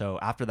there. Yeah. And so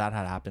after that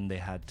had happened, they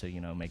had to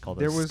make all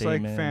those there was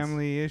statements. like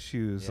family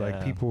issues, like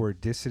Yeah. people were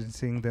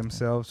distancing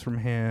themselves from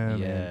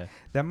him. Yeah. And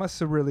that must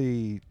have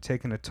really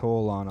taken a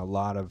toll on a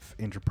lot of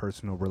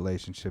interpersonal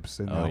relationships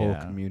in the Oh, whole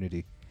yeah.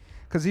 community.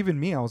 Because even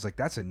me, I was like,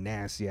 that's a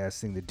nasty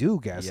ass thing to do,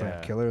 Gaslamp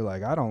Yeah. Killer.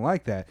 Like, I don't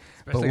like that.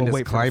 Especially but in we'll this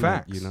wait for the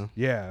climate, facts.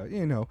 Yeah,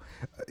 the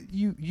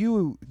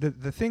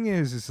thing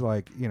is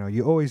like,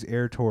 you always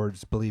err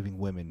towards believing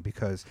women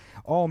because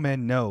all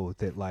men know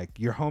that like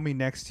your homie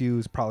next to you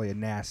is probably a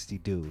nasty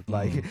dude.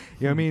 Like, you know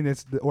what I mean?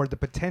 It's or the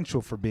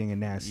potential for being a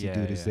nasty Yeah,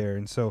 dude is yeah. there.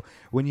 And so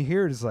when you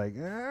hear it, it's like,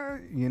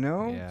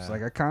 it's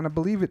like I kind of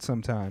believe it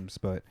sometimes.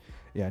 But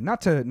yeah,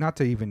 not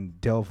to even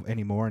delve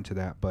any more into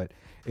that, but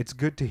it's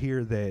good to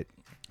hear that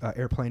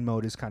airplane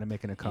mode is kind of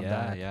making a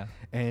comeback. Yeah.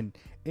 And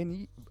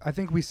I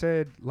think we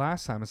said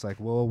last time, it's like,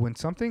 well, when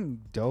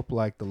something dope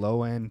like the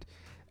Low End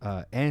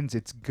ends,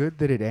 it's good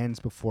that it ends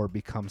before it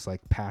becomes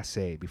like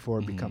passe, before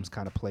it becomes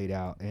kind of played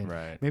out. And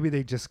Right. maybe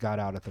they just got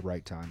out at the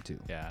right time too.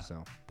 Yeah.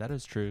 So That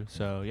is true.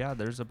 So yeah,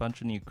 there's a bunch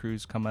of new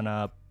crews coming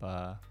up.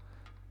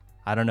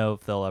 I don't know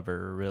if they'll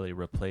ever really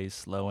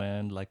replace Low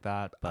End like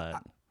that,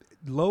 but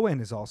Low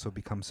End has also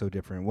become so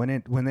different.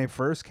 When they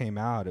first came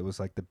out, it was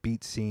like the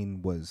beat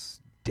scene was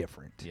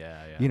different.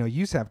 yeah. You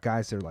used to have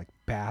guys that are like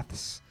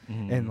Baths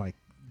and like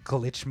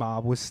Glitch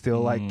Mob was still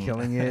like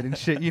killing it and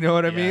shit. You know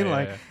what I Yeah, mean? yeah,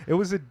 Like yeah. it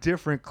was a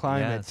different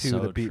climate to so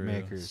the beat true,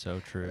 makers.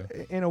 So true.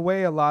 In a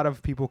way, a lot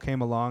of people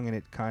came along and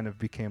it kind of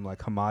became like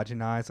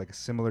homogenized, like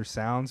similar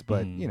sounds.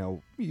 But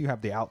you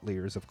have the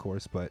outliers, of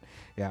course. But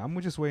yeah,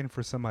 I'm just waiting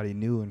for somebody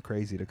new and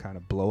crazy to kind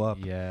of blow up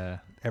Yeah.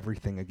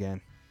 everything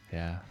again.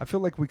 Yeah. I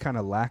feel like we kind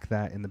of lack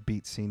that in the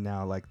beat scene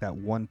now. Like that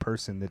one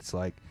person that's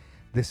like,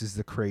 this is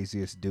the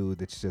craziest dude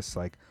that's just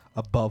like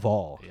above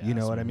all. Yeah, You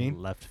know what I some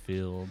mean? Left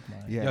field.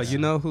 Like, Yeah. Yo, you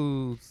know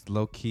who's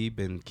low key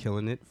been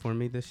killing it for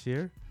me this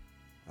year?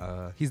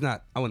 He's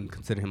not. I wouldn't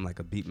consider him like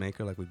a beat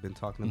maker like we've been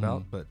talking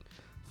about, but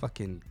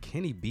fucking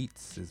Kenny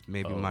Beats is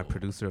maybe my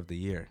producer of the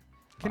year.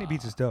 Kenny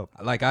Beats is dope.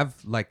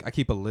 I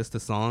keep a list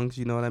of songs,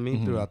 you know what I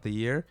mean, throughout the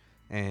year,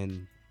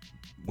 and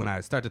when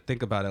I start to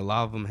think about it, a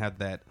lot of them have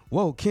that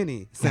 "Whoa,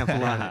 Kenny"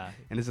 sample on it,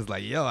 and it's just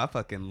like, yo, I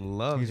fucking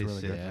love He's his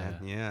really shit, good. man.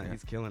 Yeah,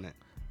 he's killing it.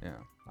 Yeah.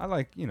 I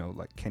like,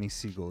 like Kenny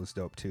Siegel is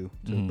dope too.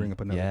 To bring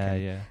up another Yeah,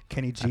 Kenny. yeah.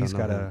 Kenny I don't G's know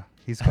got him.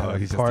 he's got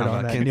he's a just part talking on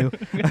about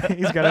that new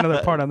he's got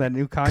another part on that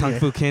new Kanye. Kung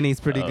Fu Kenny's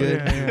pretty good.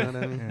 yeah, You yeah, know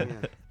what I mean?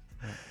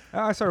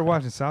 yeah. I started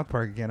watching South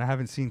Park again. I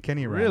haven't seen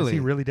Kenny around. Is Really? he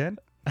really dead?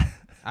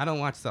 I don't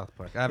watch South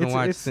Park. I haven't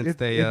watched since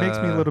they. It makes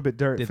me a little bit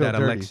did feel that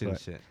dirty. election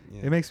But shit.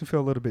 Yeah. It makes me feel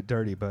a little bit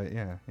dirty, but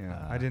yeah.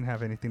 I didn't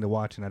have anything to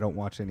watch, and I don't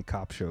watch any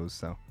cop shows,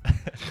 so.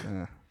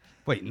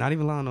 Wait, not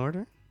even Law and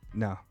Order?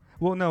 No.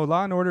 Well, no,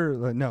 Law and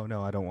Order.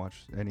 No, I don't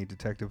watch any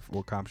detective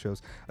or cop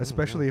shows,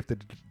 especially if the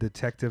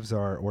detectives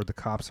or the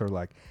cops are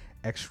like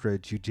extra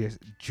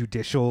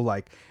judicial,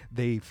 like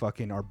they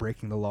fucking are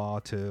breaking the law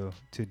to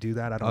do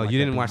that. I don't. Oh, like you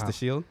that didn't being watch how- The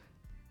Shield?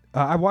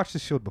 I watched The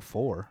Shield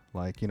before.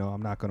 Like,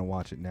 I'm not gonna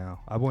watch it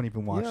now. I won't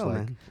even watch Yeah, like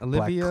man.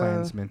 Black Olivia.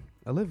 Klansman.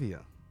 Olivia.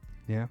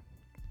 Yeah.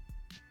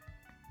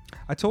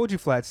 I told you,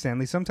 Flat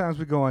Stanley. Sometimes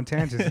we go on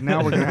tangents. And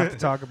now we're gonna have to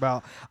talk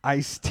about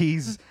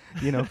Ice-T's,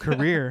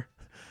 career.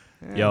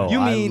 Yo, You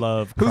I mean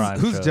love crime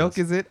whose shows. joke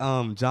is it?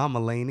 John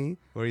Mulaney,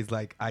 where he's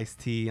like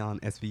Ice-T on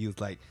SVU is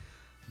like,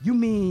 you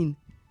mean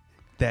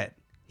that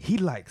he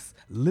likes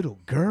little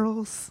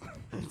girls?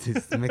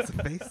 Just makes a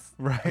face.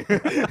 Right.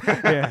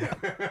 Yeah.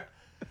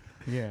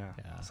 Yeah.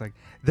 It's like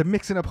they're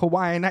mixing up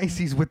Hawaiian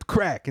ices with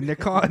crack, and they're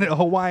calling it a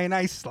Hawaiian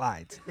ice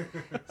slides.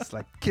 It's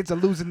like kids are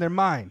losing their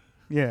mind.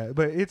 Yeah,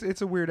 but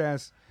it's a weird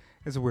ass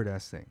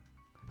thing.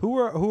 Who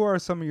are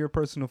some of your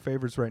personal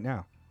favorites right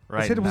now?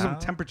 Let's Right hit it with some now?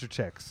 temperature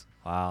checks.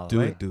 Wow. Do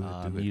right? it, do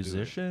it, do it.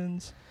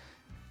 Musicians.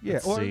 Yeah,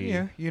 Let's or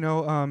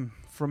see.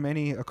 from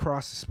any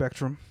across the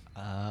spectrum.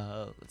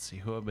 Let's see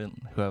who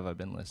have I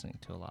been listening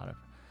to a lot of.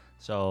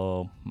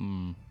 So,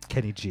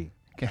 Kenny G.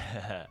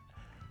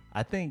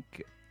 I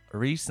think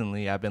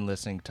recently I've been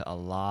listening to a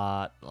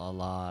lot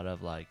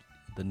of like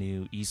the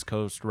new East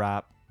Coast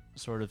rap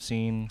sort of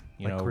scene.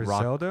 Like Rock.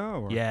 Griselda?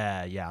 Or?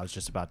 Yeah. I was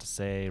just about to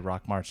say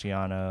Rock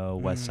Marciano,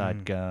 West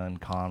Side Gun,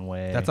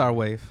 Conway. That's our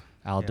wave.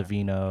 Al Yeah.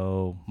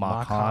 Divino,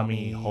 Mach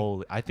Makami. Hami.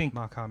 Holy, I think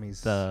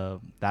Makami's. I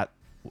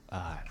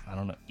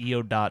don't know,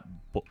 EO dot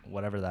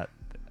whatever that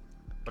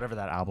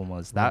album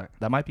was. Right.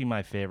 That might be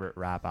my favorite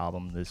rap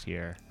album this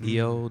year.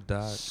 EO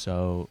dot.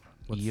 So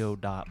What's- EO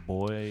dot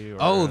boy. Or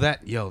Oh,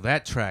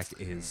 that track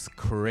is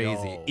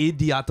crazy. Yo.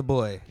 Idiot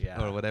boy,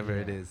 Yeah. or whatever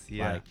it is.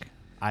 Yeah.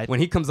 like When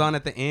he comes on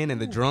at the end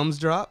and the drums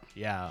drop.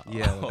 yeah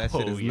Yeah, that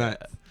shit is yeah.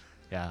 nuts.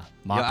 Yeah,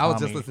 Yo, I was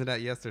just Makami. listening to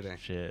that yesterday.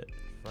 Shit.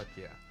 Fuck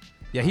yeah.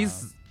 Yeah,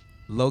 he's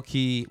low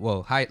key,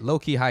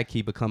 high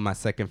key become my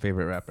second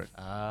favorite rapper.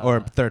 Or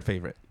third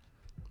favorite.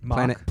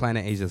 Mach.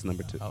 Planet Asia's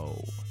number 2.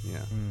 Oh, Yeah.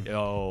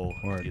 yo,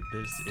 Word. dude,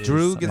 this is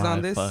Droog is my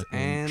on this fucking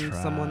and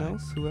someone track.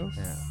 else. Who else?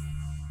 Yeah.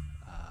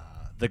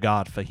 The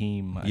God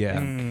Fahim. I Yeah.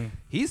 think.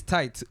 He's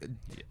tight.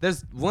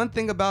 There's one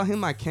thing about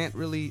him I don't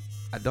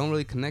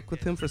really connect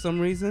with him for some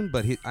reason,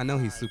 but I know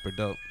he's super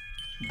dope.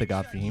 The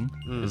God Fahim.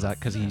 Is that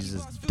because he's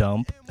just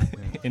dump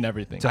in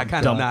everything? I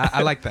kind of,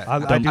 I like that.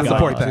 I do I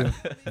support like that.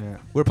 it too. Yeah.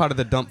 We're part of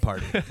the dump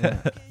party.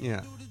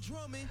 Yeah.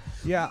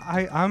 Yeah,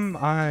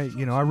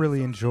 I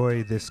really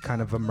enjoy this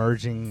kind of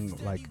emerging,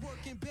 like,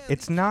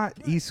 it's not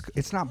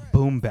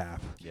boom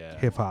bap Yeah.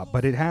 hip hop,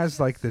 but it has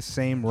like the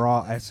same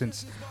raw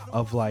essence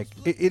of like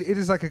it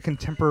is like a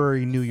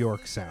contemporary New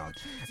York sound,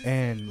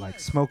 and like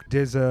Smoke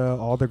DZA,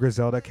 all the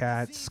Griselda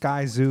cats,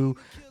 Sky Zoo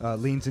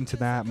leans into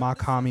that,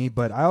 Makami,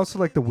 but I also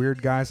like the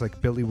weird guys like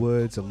Billy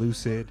Woods,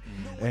 Elucid,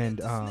 and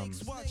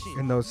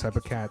those type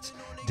of cats.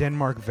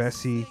 Denmark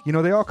Vesey,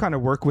 they all kind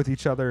of work with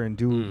each other and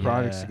do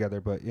projects Yeah.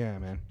 together, but yeah,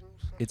 man.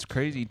 It's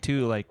crazy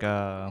too. Like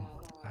I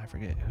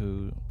forget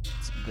who,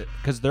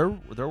 because they're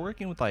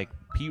working with like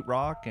Pete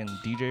Rock and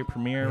DJ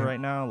Premier right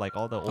now. Like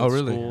all the old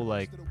really? school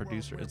like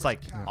producer. It's like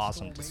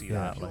awesome to see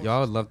that. Like,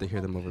 Y'all would love to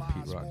hear them over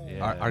Pete Rock.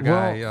 Yeah. Our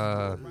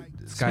guy,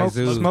 Sky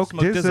Zoo. Smoke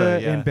Smoke DZA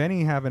DZA, yeah. and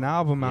Benny have an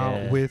album out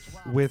Yeah.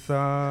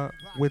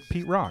 with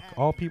Pete Rock,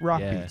 all Pete Rock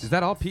Yeah. beats. Is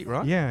that all Pete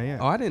Rock? Yeah, yeah.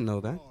 Oh, I didn't know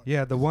that.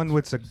 Yeah, the one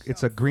with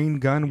it's a green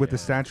gun with the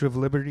Statue of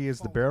Liberty as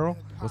the barrel.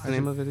 What's the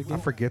name of it again?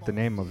 I forget the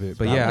name of it.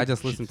 But yeah, I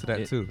just listened to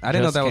that too. I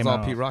didn't know just that was came all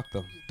out. Pete Rock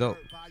though. Dope.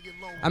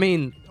 I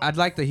mean, I'd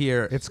like to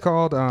hear. it's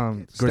called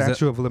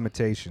Statue of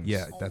Limitations.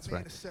 Yeah, that's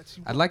right.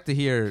 I'd like to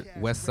hear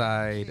West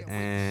Side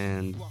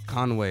and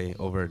Conway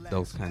over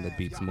those kind of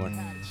beats more.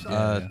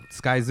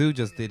 Sky Zoo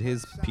just did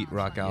his Pete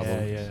Rock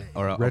album, yeah.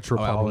 or a album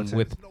Retropolitan.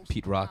 with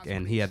Pete Rock,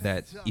 and he had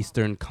that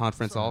Eastern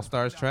Conference All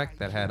Stars track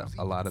that had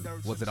a lot of.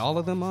 Was it all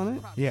of them on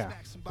it? Yeah,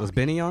 Was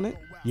Benny on it?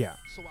 yeah.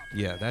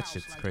 Yeah, that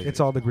shit's crazy. It's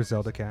all the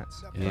Griselda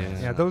cats. Yeah.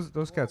 Yeah,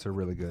 those cats are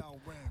really good.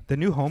 The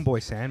new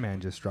Homeboy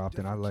Sandman just dropped,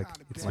 and I like.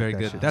 It's very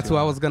good. That's who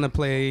who I was gonna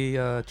play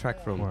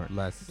track from Word.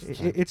 last.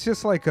 It's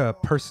just like a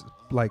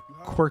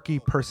quirky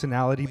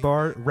personality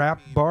rap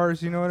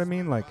bars. You know what I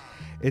mean? Like,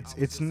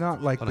 it's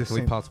not like Hold the on, can we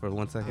same. pause for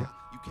 1 second?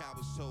 You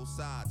cowards show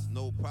sides,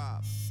 no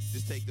problem.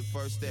 Just take the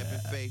first step in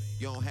faith.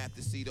 You don't have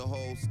to see the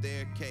whole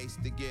staircase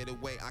to get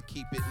away. I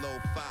keep it low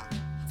fi.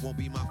 Won't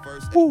be my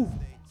first step.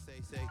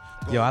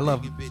 Yo, I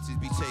love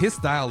his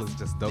style is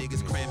just dope. to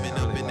Niggas me. cramming I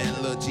up really in like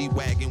that little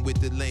G-Wagon with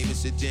the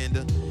lamest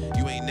agenda.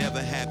 You ain't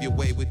never have your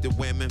way with the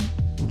women.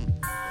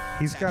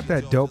 He's got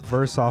that dope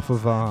verse off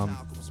of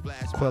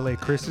Quelle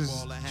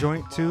Chris's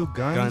joint too,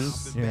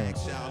 Guns. Yeah.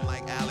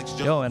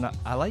 Yo, and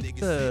I like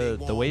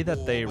the way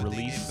that they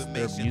release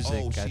their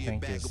music. I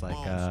think is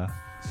like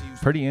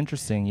pretty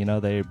interesting. You know,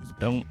 they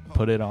don't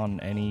put it on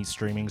any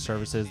streaming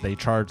services. They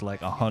charge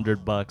like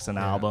 $100 an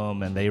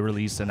album, and they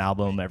release an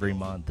album every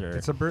month. Or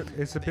It's a bit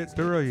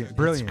brilliant.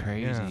 Brilliant. It's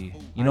crazy.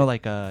 Yeah. You know,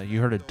 like you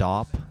heard of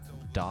DOP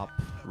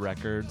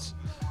Records.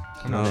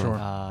 I'm not No.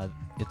 sure.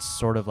 It's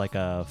sort of like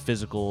a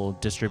physical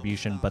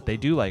distribution, but they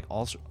do like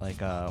also like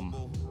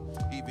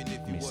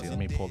let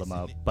me pull them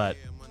up. But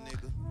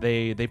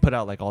they put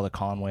out like all the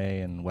Conway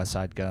and West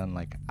Side Gun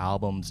like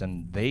albums,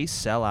 and they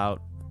sell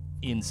out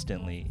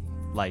instantly.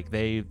 Like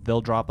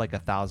they'll drop like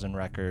 1,000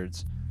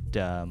 records,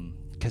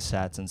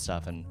 cassettes and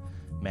stuff, and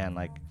man,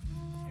 like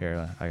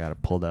here I got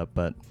it pulled up,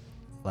 but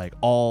like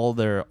all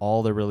their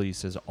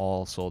releases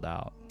all sold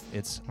out.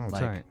 It's Oh,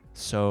 like tight.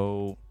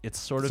 so it's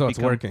sort of So it's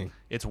become- working.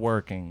 It's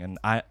working, and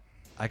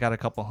I got a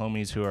couple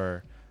homies who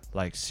are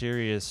like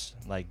serious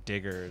like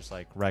diggers,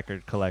 like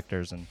record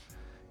collectors, and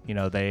you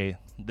know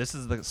this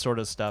is the sort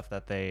of stuff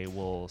that they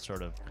will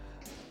sort of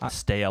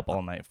stay up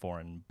all night for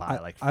and buy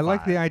like I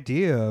like the five.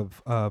 idea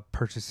of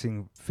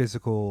purchasing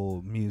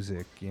physical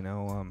music. You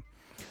know,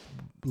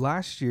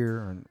 last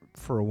year and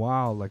for a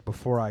while, like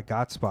before I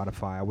got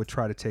Spotify, I would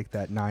try to take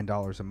that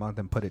 $9 a month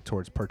and put it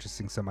towards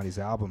purchasing somebody's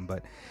album.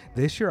 But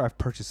this year, I've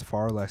purchased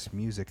far less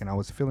music, and I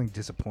was feeling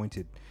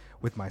disappointed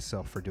with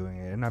myself for doing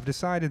it. And I've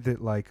decided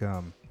that like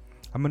I'm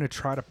gonna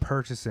try to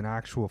purchase an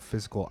actual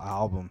physical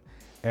album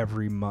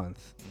every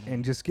month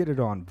and just get it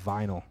on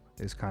vinyl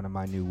is kind of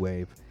my new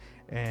wave.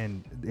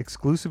 And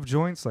exclusive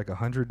joints like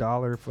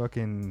 $100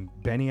 fucking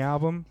Benny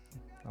album,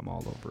 I'm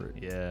all over it.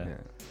 Yeah.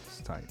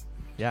 It's tight.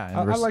 Yeah,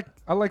 and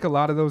I like a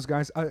lot of those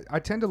guys. I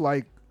tend to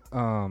like,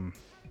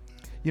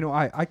 you know,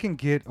 I can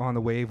get on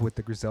the wave with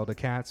the Griselda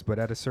Cats, but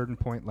at a certain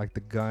point, like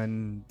the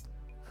gun,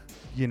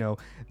 you know,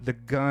 the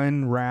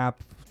gun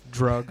rap,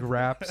 drug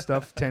rap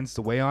stuff tends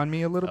to weigh on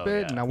me a little Oh,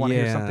 bit, yeah. and I want to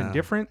hear Yeah. something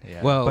different.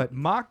 Yeah. Well, But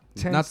Mock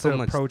tends not so to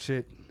much- approach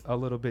it a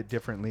little bit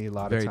differently a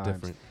lot Very of times.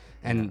 different.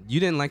 And you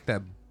didn't like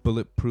that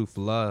Bulletproof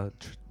Love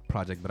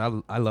project, but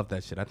I love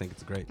that shit. I think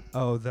it's great.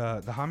 Oh,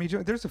 the Hami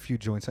joint. There's a few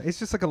joints. It's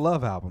just like a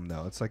love album,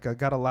 though. It's like I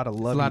got a lot of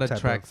There's love. a lot of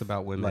tracks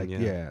about women. Like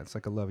yeah. it's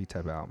like a lovey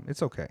type album.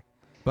 It's okay.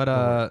 But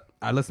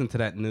I listened to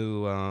that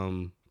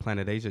new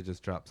Planet Asia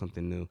just dropped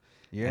something new.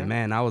 Yeah. And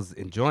man, I was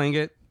enjoying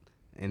it.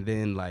 And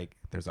then like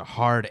there's a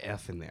hard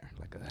F in there,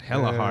 like a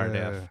hella hard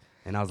F.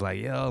 And I was like,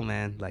 yo,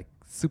 man, like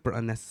super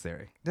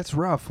unnecessary. That's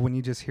rough when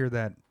you just hear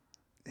that.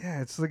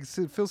 Yeah, it's like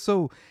it feels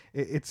so.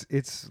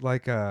 It's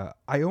like I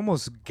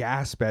almost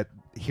gasp at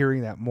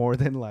hearing that more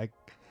than like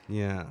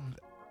Yeah.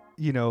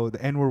 you know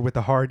the N word with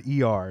the hard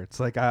ER. It's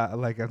like I was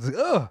like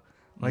ugh,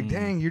 like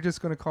dang, you're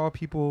just gonna call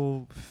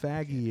people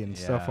faggy and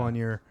stuff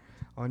Yeah.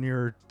 on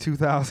your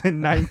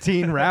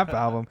 2019 rap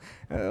album.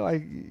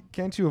 Like,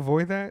 can't you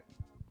avoid that?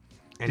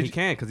 And Did he you-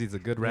 can because he's a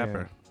good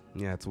rapper.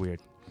 Yeah, it's weird.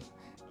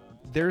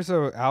 There's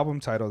a album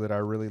title that I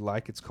really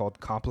like. It's called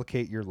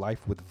 "Complicate Your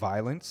Life with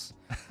Violence"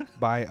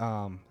 by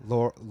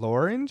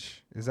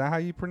L'Orange. Is that how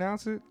you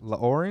pronounce it?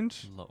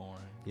 L'Orange.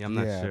 Yeah, I'm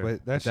not Yeah, sure.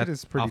 but that shit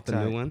is pretty off the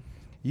tight. new one.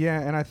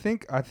 Yeah, and I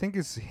think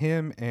it's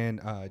him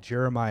and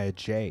Jeremiah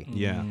J.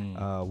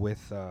 Yeah.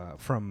 With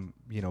from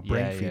Brain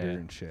Yeah, Feeder yeah.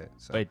 and shit.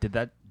 So Wait, did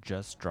that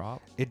just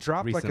drop? it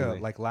dropped recently.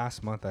 like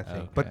last month, I think.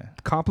 Okay.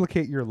 But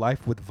 "Complicate Your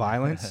Life with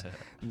Violence,"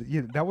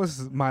 that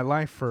was my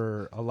life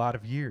for a lot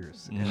of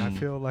years, and I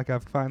feel like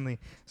I've finally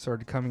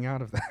started coming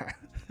out of that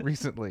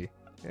recently.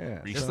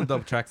 Yeah, There's some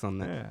dope tracks on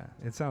that.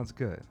 yeah, it sounds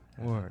good.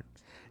 Word.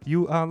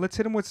 You let's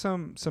hit him with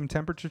some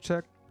temperature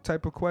check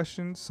type of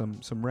questions,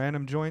 some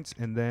random joints,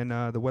 and then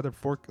the weather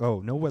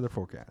no weather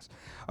forecast.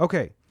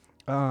 Okay.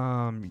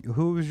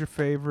 Who is your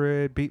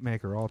favorite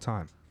beatmaker all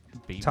time?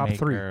 Top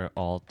three. Beatmaker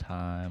all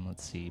time.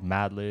 Let's see.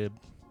 Madlib,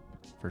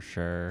 for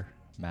sure.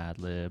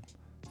 Madlib.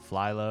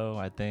 Flylo,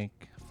 I think.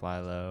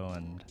 Flylo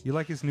and You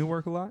like his new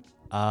work a lot?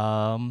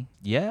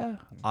 yeah.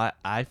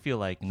 I feel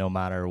like no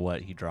matter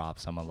what he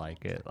drops, I'm gonna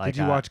like it. Like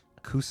Did you watch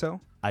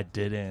Kuso? I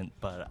didn't,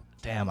 but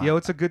damn. Yo,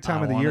 it's a good time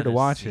I of the year wanted to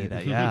watch see it.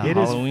 that. Yeah, It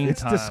is. Halloween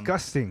It's time.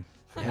 disgusting.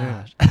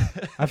 Yeah.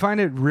 I find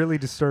it really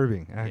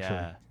disturbing, actually.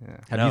 Yeah. Yeah.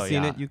 Have No, you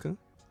seen yeah. it, Yuka?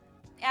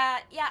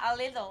 Yeah, a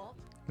little.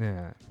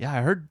 Yeah. Yeah,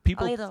 I heard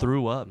people little.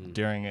 threw up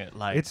during it.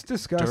 Like It's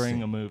disgusting.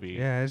 during a movie.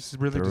 Yeah, it's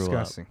really Threw up.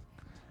 disgusting.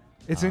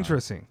 It's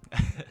interesting.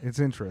 It's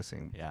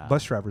interesting. Yeah.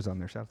 Bus driver's on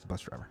there. Shout out to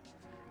bus driver.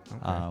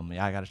 Okay.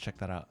 Yeah, I gotta check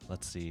that out.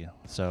 Let's see.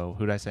 So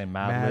who did I say?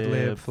 Madlib,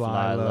 Madlib,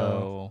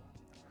 Flylo.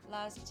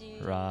 Last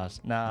year. Ross.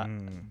 Nah,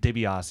 Mm.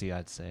 DiBiase,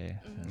 I'd say.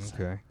 is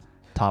Okay.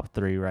 Top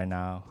 3 right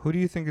now. Who do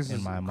you think is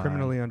In my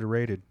criminally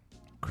underrated?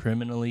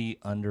 Criminally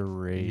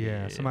underrated.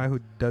 Yeah, somebody who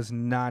does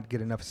not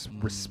get enough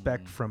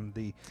respect from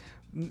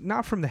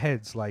not from the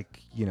heads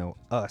like,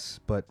 us,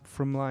 but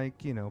from like,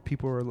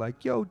 people who are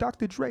like, yo,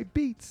 Dr. Dre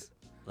beats.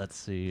 Let's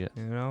see.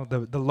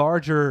 The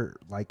larger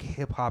like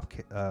hip hop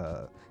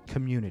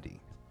community.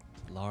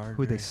 Larger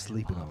Who are they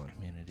sleeping hip-hop on?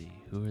 Community.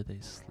 Who are they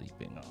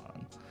sleeping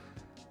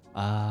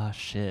on?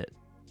 Shit.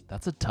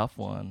 That's a tough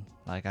one.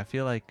 Like, I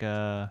feel like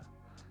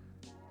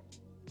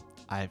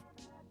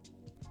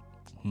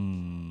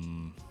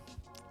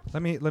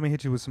Let me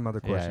hit you with some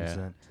other Yeah, questions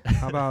yeah. then.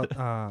 How about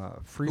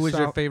freestyle? Who was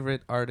your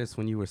favorite artist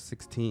when you were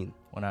 16?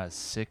 When I was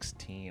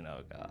 16,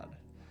 oh god.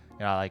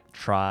 I liked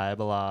Tribe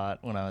a lot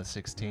when I was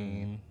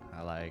 16.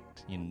 I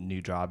liked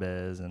New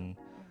Jabez and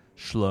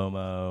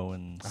Shlomo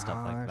and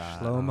stuff like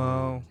that.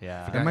 Shlomo.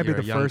 Yeah. That Forgot might be you're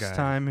the a young first guy.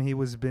 time he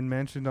was been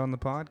mentioned on the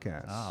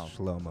podcast. Oh,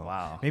 Shlomo.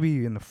 wow.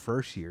 Maybe in the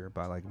first year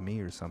by like me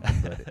or something,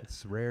 but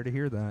it's rare to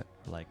hear that.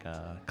 Like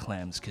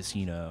Clams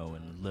Casino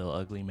and Lil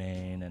Ugly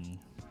Mane and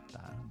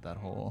that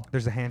whole.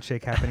 There's a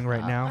handshake happening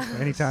right now.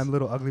 Anytime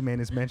Little Ugly Man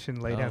is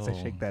mentioned, lay down and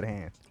Oh. shake that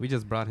hand. We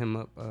just brought him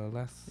up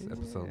last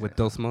episode with Yeah.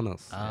 Dos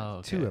Monos. Oh,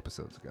 okay. 2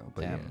 episodes ago,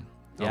 but Damn. yeah.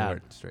 Oh, Yeah.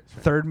 word. Straight.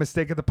 Third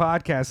mistake of the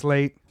podcast,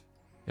 late.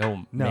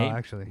 Yo, No,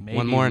 actually.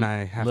 One more and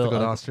I have to Lil go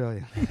to Ugly-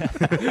 Australia.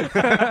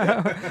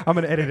 I'm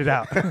gonna edit it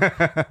out.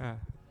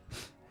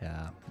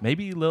 Yeah.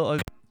 Maybe Lil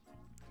Ugly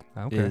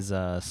Okay. is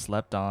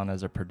slept on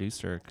as a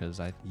producer because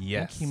I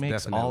Yes, think he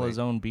makes all definitely. his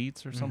own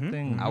beats or Mhm,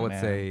 something. mhm. I would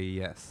Man, say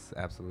yes,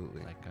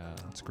 absolutely. like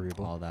It's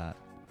agreeable. all that.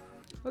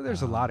 Well,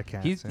 there's a lot of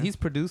cats. He's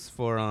produced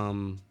for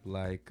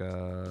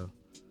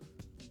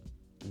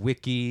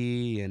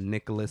Wiki and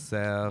Nicholas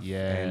F.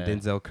 Yeah.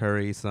 and Denzel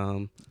Curry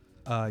some.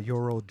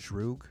 Your old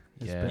Droog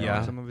has Yeah. been Yeah.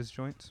 on some of his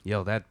joints.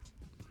 Yo,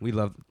 we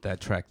love that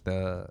track.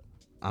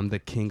 I'm the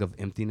King of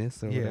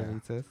Emptiness or Yeah. whatever he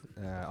says.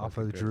 Off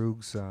of the Fucking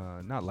Droog's,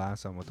 not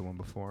last one with the one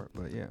before,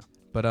 but yeah.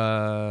 But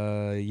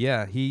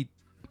yeah, he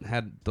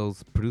had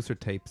those producer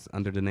tapes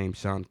under the name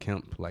Sean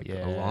Kemp like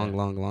Yeah. a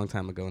long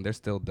time ago, and they're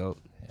still dope.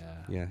 Yeah.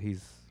 Yeah,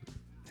 he's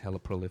hella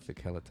prolific,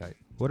 hella tight.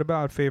 What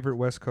about favorite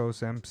West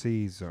Coast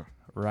MCs? Or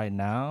Right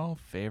now,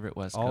 favorite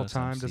West All Coast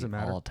time, MC, doesn't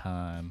matter. All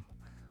time.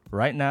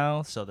 Right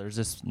now, so there's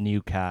this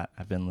new cat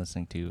I've been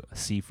listening to,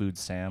 Seafood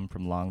Sam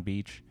from Long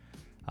Beach.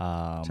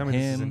 tell me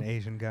this is an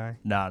Asian guy.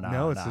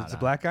 No, it's a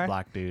black guy?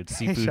 Black dude.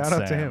 Seafood shout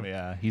Sam. out to him.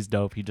 Yeah, he's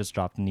dope. He just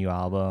dropped a new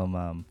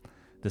album.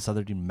 This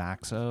other dude,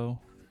 Maxo.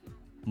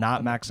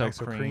 Not Maxo,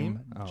 Maxo Cream, Cream?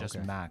 Oh, just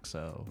okay.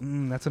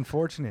 Maxo. That's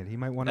unfortunate. He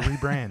might want to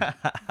rebrand.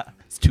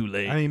 It's too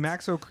late. I mean,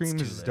 Maxo Cream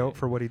too is dope late.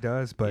 for what he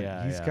does, but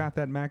Yeah, he's yeah. got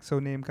that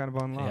Maxo name kind of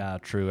on lock. Yeah,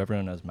 true.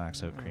 Everyone knows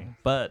Maxo Cream,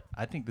 but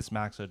I think this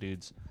Maxo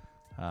dude's,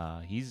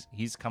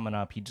 he's coming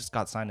up. He just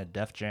got signed to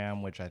Def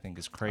Jam, which I think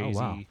is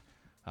crazy.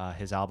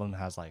 His album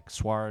has like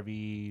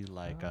Swarvy,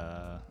 like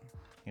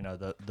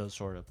those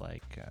sort of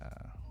like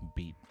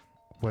beat.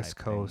 West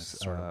type things, Coast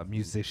sort of.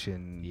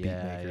 musician, Yeah,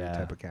 beatmaker yeah.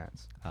 type of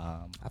cats.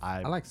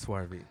 I like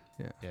Swarvy.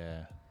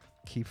 Yeah,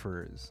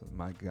 Kiefer is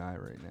my guy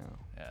right now.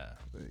 yeah.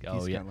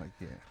 He's Oh, yeah. kinda like,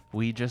 yeah.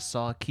 We just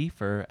saw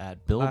Kiefer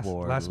at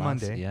Billboard last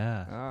Monday.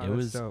 Yeah, Oh, it that's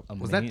was dope.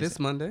 amazing. Was that this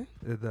Monday?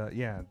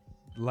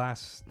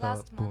 Last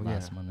Last well, Monday. yeah.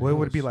 Last Monday. Well, it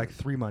would Oh, be like shit.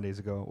 3 Mondays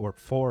ago or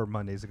 4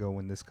 Mondays ago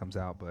when this comes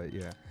out, but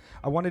yeah,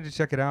 I wanted to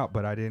check it out,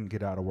 but I didn't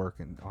get out of work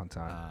on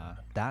time.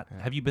 That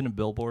Yeah. have you been to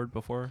Billboard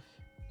before?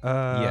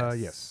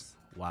 Yes.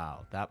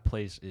 Wow, that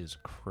place is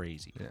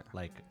crazy. Yeah.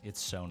 Like it's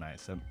so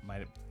nice. It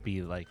might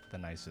be like the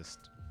nicest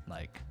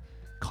like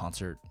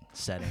concert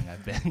setting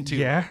I've been to.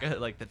 Yeah.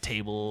 Like the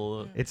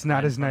table. It's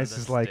not in as front of nice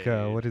the as like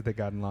stage. what did they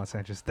got in Los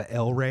Angeles? The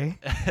El Rey.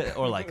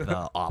 or like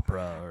the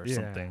opera or Yeah.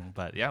 something.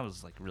 But yeah, it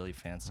was like really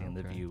fancy and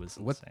the Okay. view was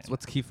What's insane.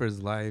 what's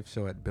Kiefer's live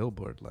show at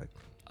Billboard like?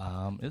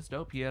 It's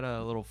dope. He had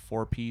a little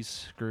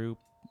 4-piece group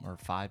or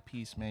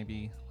 5-piece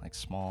maybe, like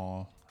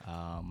small.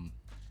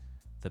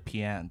 The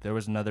piano. There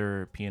was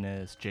another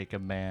pianist,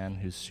 Jacob Mann,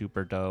 who's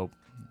super dope.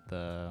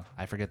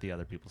 I forget the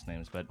other people's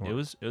names, but it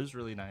was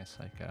really nice.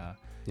 Like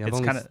Yeah, it's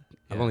kind of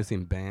I've only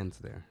seen bands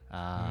there.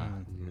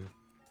 Mm. Yeah.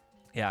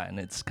 yeah, and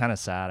it's kind of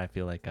sad. I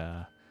feel like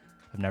I've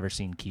never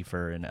seen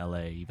Kiefer in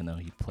LA, even though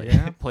he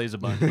Yeah? plays a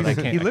bunch. But I He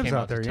came, I lives came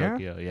out out to there, yeah?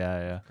 Tokyo.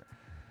 Yeah.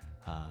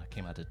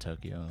 Came out to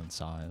Tokyo and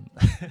saw him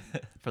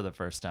for the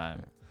first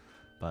time.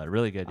 But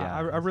really good. Yeah,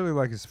 I really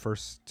like his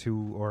first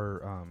two,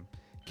 or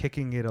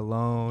Kicking It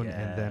Alone,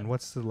 and Yeah. then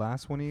what's the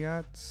last one he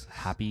got?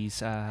 Happy,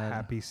 sad.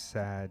 Happy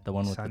Sad. The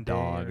one with the Sunday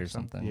dog or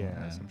something, Yeah,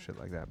 yeah. some shit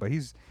like that. But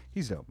he's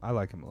dope. I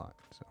like him a lot.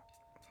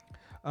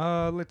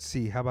 So, let's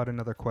see. How about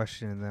another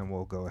question, and then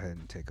we'll go ahead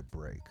and take a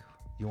break.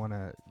 You want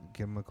to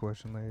give him a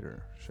question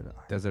later? Should I?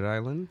 Desert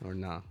Island or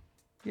nah?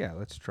 Yeah,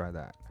 let's try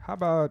that. How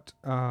about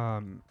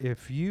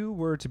if you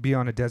were to be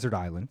on a desert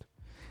island,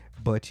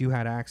 but you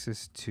had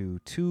access to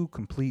 2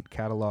 complete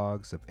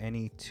catalogs of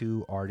any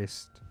 2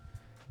 artists,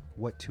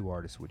 what 2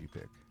 artists would you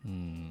pick?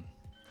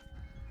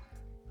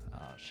 Oh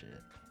shit!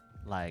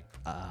 Like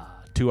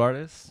 2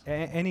 artists.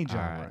 Any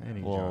genre, Alright,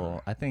 any well,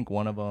 genre. I think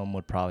one of them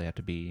would probably have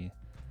to be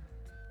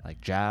like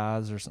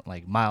jazz or something.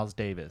 Like Miles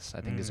Davis,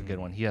 I think is a good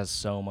one. He has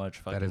so much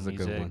fucking That is a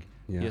music. good one.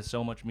 He Yeah. has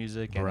so much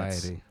music and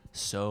it's Variety.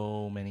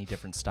 so many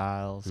different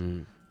styles.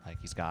 Mm. Like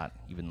he's got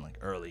even like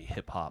early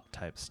hip hop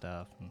type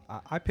stuff.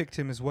 I picked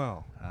him as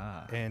well,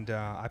 and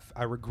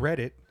I regret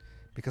it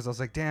because I was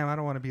like, damn, I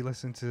don't want to be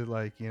listening to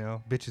like,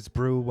 Bitches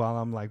Brew while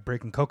I'm like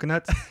breaking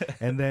coconuts.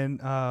 And then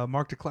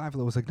Mark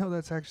DeClivelo was like, no,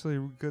 that's actually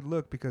a good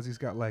look because he's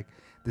got like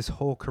this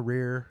whole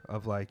career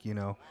of like,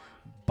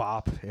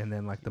 bop and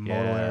then like the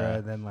modal era,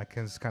 and then like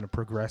his kind of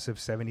progressive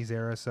 70s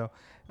era. So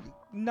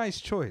nice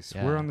choice.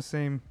 Yeah. We're on the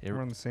same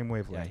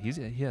wavelength.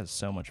 Yeah, he has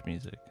so much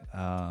music.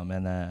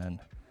 And then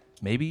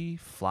maybe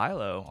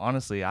Flylo.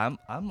 Honestly, I'm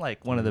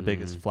like one of the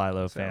biggest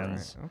Flylo Is that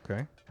fans. right?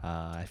 Okay.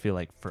 I feel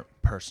like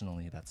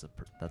personally that's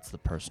the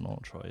personal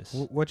choice.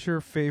 What's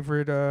your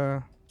favorite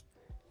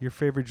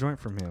joint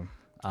from him?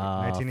 From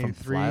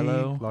 1983,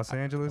 Flylo, Los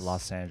Angeles.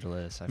 Los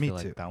Angeles. I Me feel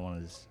too. like that one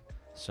is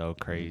so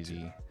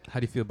crazy. How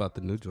do you feel about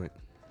the new joint?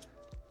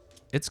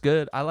 It's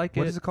good. I like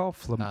What it. is it called?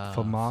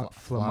 Flamagra?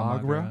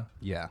 Flamagra.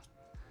 Yeah.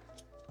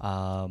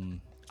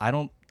 I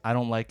don't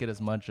like it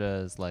as much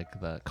as like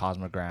the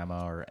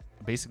Cosmogramma or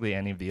basically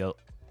any of the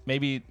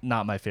maybe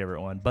not my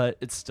favorite one, but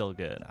it's still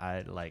good.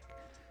 I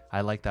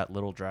like that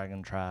Little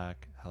Dragon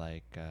track. I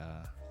like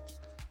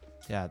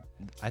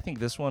I think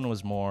this one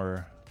was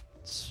more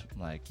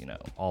like,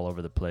 all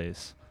over the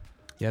place.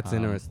 Yeah, it's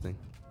interesting.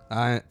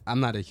 I'm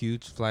not a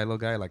huge Flylo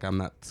guy. Like, I'm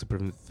not super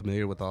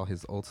familiar with all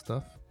his old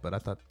stuff, but I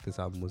thought this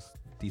album was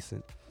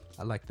decent.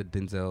 I like the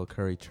Denzel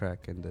Curry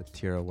track and the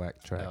Tierra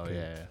Whack track. Oh and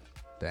yeah.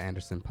 the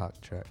Anderson .Paak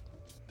track.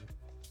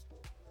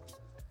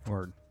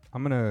 Word.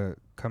 I'm gonna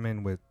come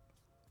in with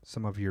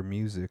some of your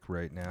music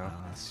right now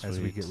as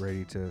we get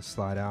ready to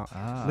slide out.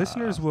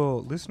 Listeners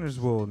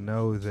will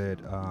know that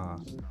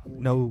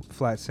know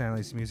Flat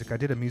Stanley's music. I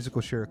did a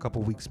musical share a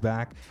couple weeks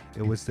back.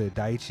 It was the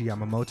Daichi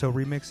Yamamoto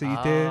remix that you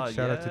did.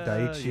 Shout out to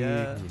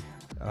Daichi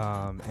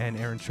and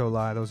Aaron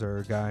Chola. Those are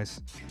our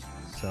guys.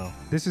 So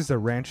this is the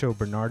Rancho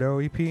Bernardo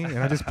EP, and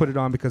I just put it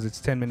on because it's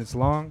 10 minutes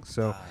long.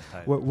 So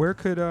where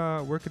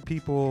could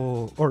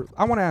people? Or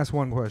I want to ask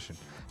one question.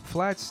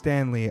 Flat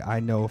Stanley, I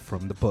know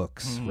from the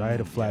books, right?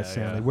 Of Flat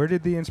Stanley. yeah. Where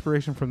did the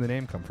inspiration from the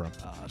name come from?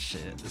 Oh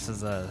shit, this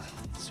is a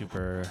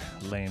super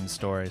lame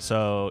story.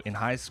 So in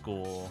high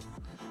school,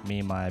 me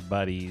and my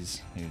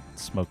buddies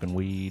smoking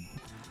weed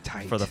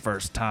Tight. for the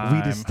first time.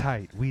 Weed is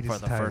tight. Weed For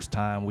is the tight. first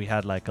time, we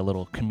had like a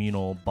little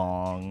communal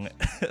bong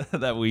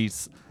that we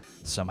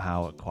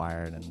somehow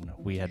acquired, and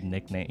we had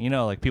nickname.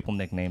 Like people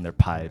nickname their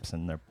pipes,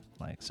 and they're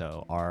like,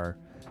 so our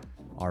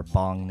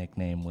bong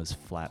nickname was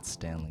Flat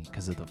Stanley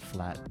because of the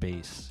flat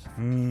base,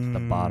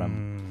 the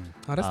bottom.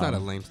 Oh, that's not a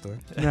lame story.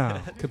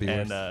 No. Could be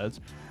worse. And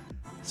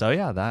so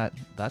yeah, that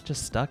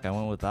just stuck. I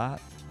went with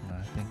that. And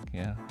I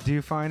think Do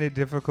you find it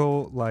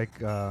difficult, like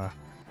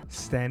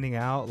standing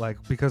out, like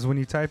because when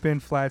you type in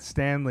Flat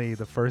Stanley,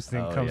 the first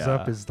thing comes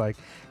up is like,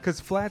 because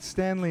Flat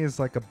Stanley is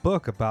like a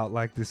book about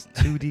like this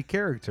 2D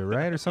character,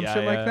 right, or some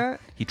shit like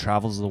that. He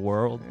travels the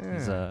world. Yeah.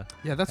 He's a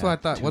Yeah, that's what I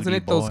thought. 2D Wasn't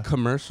it boy. those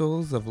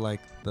commercials of like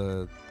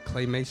the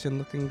claymation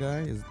looking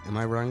guy? Am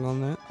I wrong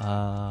on that?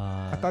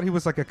 I thought he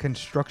was like a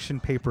construction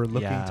paper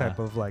looking Yeah. type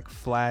of like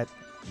flat.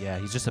 yeah,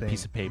 he's just a thing.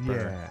 piece of paper,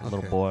 Yeah. a little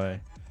Okay. boy.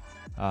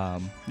 I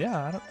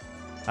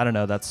don't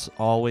know. That's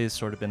always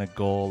sort of been a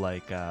goal.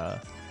 Like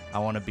I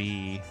want to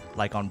be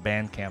like on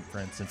Bandcamp, for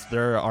instance.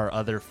 There are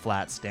other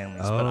Flat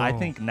Stanleys, but I Oh.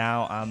 think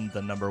now I'm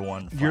the number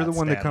one. You're the Flat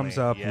one that Stanley. comes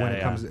up Yeah, when it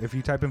yeah. comes. If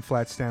you type in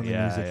Flat Stanley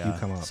music, you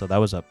come up. So that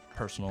was a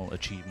personal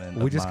achievement.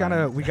 We of just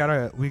mine. we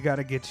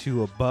gotta get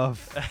you above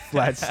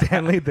Flat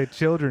Stanley, the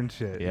children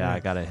shit. Yeah, I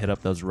gotta hit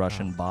up those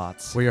Russian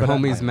bots. Were your But I-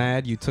 homies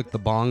mad you took the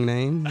bong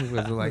name?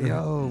 Was it like,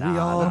 yo, we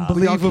all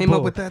Unbelievable. came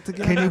up with that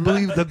together? Can you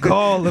believe the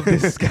gall of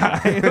this guy?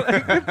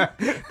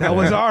 That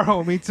was our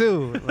homie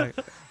too. Like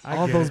I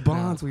all get those it now.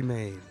 bonds we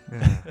made.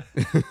 Yeah.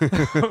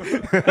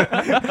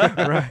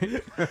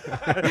 Right.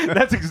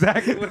 That's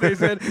exactly what they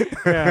said.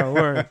 Yeah,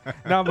 word.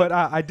 No, but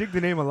I dig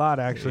the name a lot.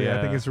 Actually, I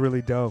think Yeah. it's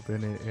really dope,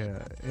 and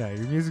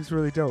your music's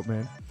really dope,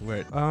 man.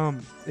 Word.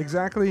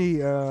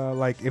 Exactly.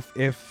 Like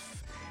if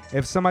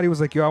somebody was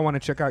like, "Yo, I want to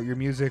check out your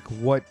music,"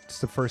 what's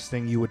the first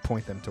thing you would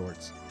point them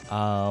towards?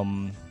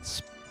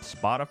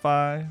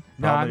 Spotify.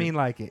 No, I probably. mean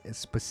like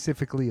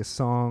specifically a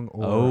song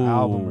or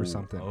album or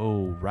something.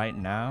 Oh, right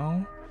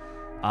now?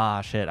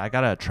 Shit. I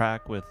got a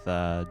track with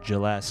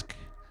Gillesque.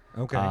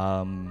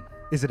 Okay.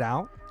 Is it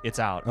out? It's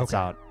out. It's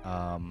Okay.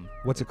 out.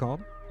 What's it called?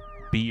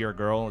 Be Your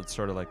Girl. It's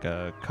sort of like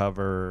a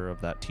cover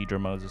of that Tidra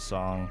Moses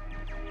song.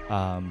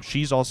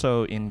 She's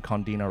also in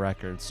Condina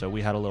Records, so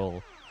we had a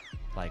little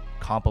like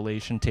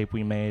compilation tape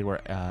we made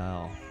where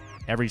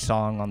every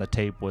song on the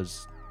tape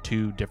was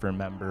 2 different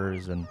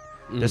members, and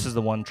this is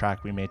the one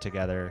track we made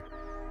together.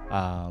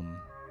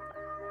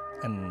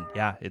 And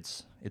yeah,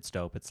 it's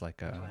dope. It's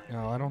like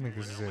No, I don't think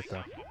this is it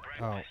though.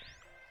 Oh,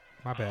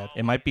 my bad.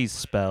 it might be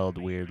spelled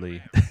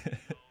weirdly.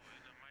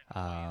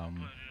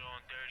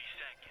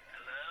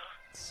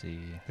 Let's see.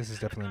 This is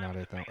definitely not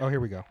it though. Oh, here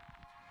we go.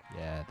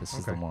 Yeah, this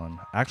is Okay. the one.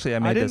 Actually, I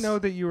made I didn't this. know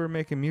that you were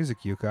making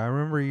music, Yuka. I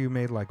remember you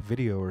made like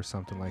video or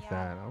something like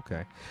Yeah. that.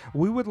 Okay.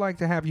 We would like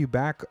to have you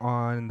back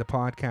on the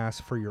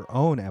podcast for your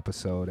own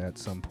episode at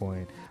some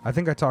point. I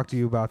think I talked to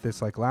you about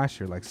this like last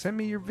year. Like, send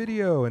me your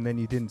video, and then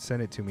you didn't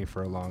send it to me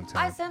for a long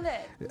I time. sent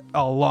it.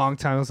 A long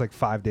time. It was like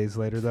 5 days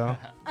later, though.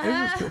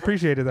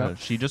 Appreciated that.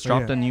 She just Oh,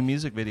 dropped yeah. a new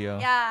music video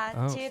Yeah,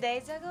 Oh. 2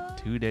 days ago.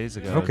 2 days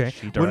ago. Okay.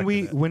 She When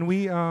we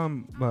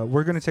directed it.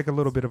 we're gonna take a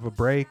little bit of a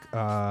break.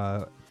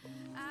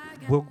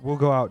 We'll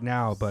go out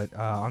now, but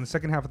on the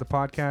second half of the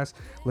podcast,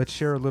 let's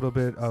share a little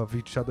bit of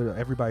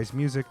everybody's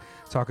music,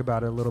 talk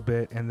about it a little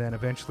bit, and then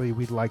eventually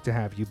we'd like to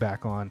have you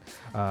back on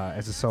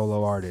as a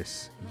solo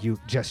artist.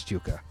 Just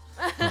Yuka.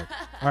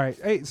 All right.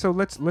 Hey, so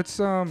let's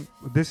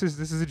this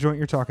is a joint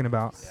you're talking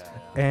about,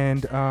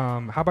 and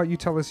how about you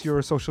tell us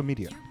your social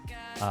media?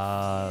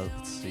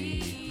 Let's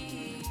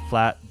see.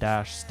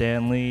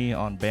 Flat-Stanley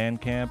on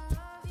Bandcamp.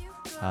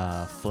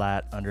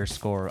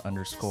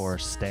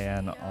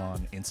 Flat__Stan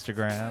on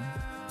Instagram.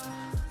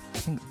 I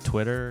think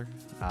Twitter.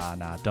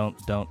 Nah,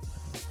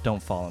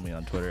 don't follow me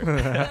on Twitter.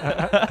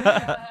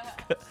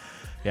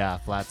 Yeah,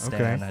 Flat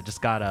Stan. Okay.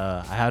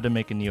 I had to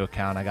make a new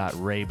account. I got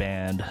Ray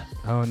Band.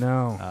 Oh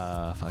no.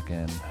 Fuck.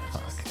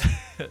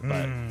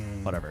 But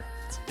whatever.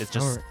 It's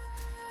All just right.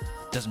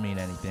 doesn't mean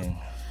anything.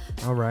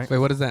 All right. Wait,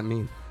 what does that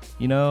mean?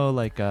 You know,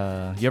 like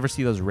you ever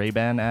see those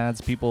Ray-Ban ads?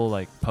 People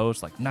like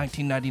post like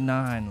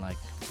 $19.99, like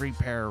free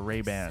pair of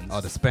Ray-Bans. Oh,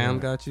 the spam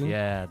got you?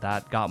 Yeah,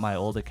 that got my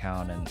old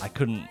account, and I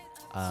couldn't.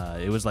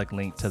 It was like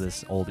linked to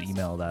this old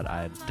email that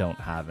I don't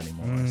have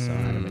anymore. So I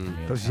had to make a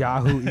new Those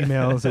account. Yahoo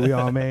emails that we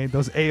all made,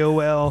 those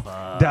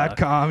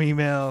AOL.com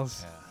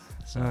emails.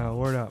 So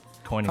Word up.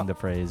 coining the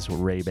phrase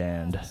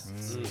Ray-Band.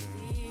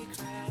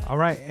 All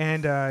right,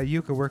 and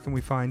Yuka, where can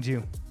we find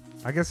you?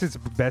 I guess it's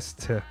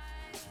best to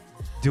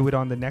do it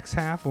on the next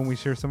half when we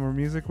share some more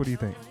music. What do you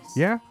think?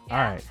 Yeah? All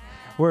right.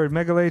 We're at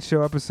Mega Late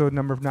Show, episode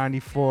number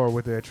 94,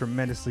 with a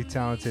tremendously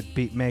talented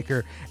beat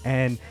maker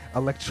and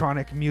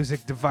electronic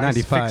music device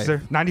 95.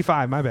 fixer.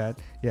 95, my bad.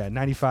 Yeah,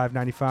 95.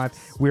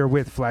 We're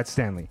with Flat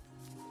Stanley.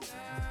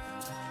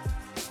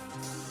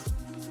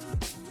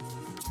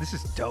 This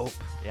is dope.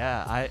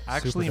 Yeah, I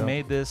actually dope.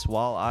 made this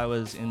while I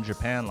was in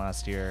Japan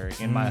last year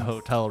in my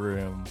hotel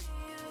room.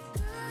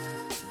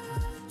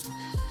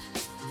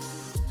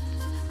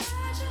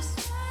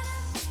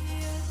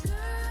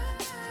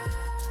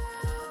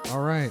 All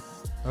right,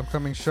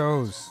 upcoming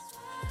shows.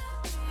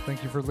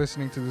 Thank you for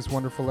listening to this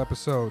wonderful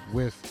episode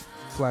with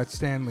Flat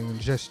Stanley and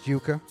Just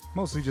Yuka.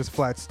 Mostly just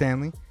Flat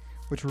Stanley,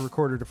 which we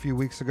recorded a few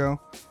weeks ago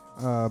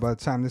by the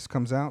time this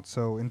comes out.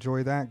 So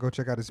enjoy that. Go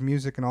check out his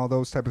music and all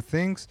those type of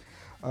things.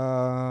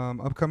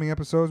 Upcoming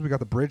episodes, we got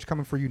The Bridge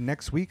coming for you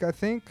next week, I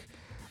think.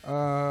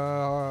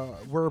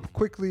 We're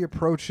quickly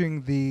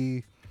approaching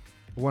the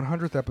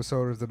 100th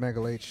episode of the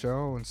Mega Late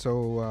Show, and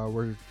so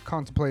we're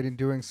contemplating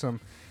doing some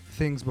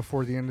things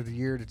before the end of the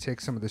year to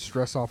take some of the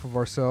stress off of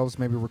ourselves,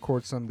 maybe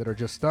record some that are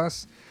just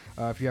us.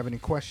 If you have any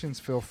questions,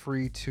 feel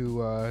free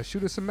to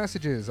shoot us some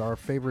messages, our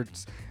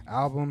favorites,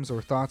 albums,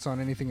 or thoughts on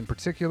anything in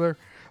particular.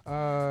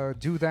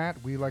 Do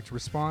that. We like to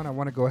respond. I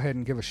want to go ahead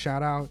and give a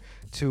shout out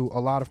to a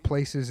lot of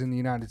places in the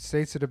United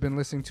States that have been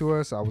listening to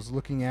us. I was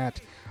looking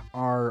at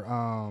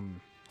our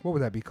what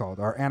would that be called?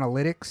 Our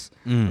analytics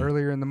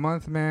earlier in the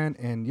month, man.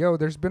 And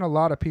there's been a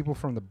lot of people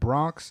from the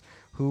Bronx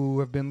who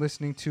have been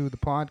listening to the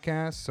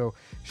podcast. So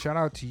shout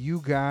out to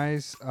you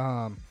guys.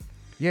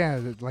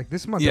 Like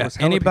this month. there Yeah, was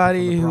hella people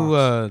anybody from the who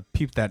Bronx.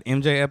 peeped that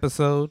MJ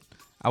episode,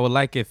 I would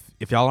like if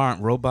y'all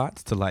aren't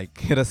robots to like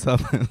hit us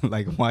up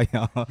like why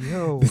y'all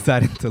Yo.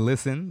 decided to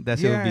listen. That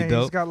shit would be he's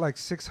dope. got like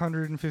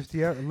 650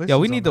 listens. Yeah,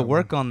 we on need to that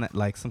work one. on that,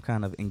 like some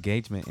kind of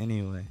engagement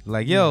anyway.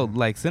 Like, Yeah.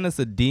 like send us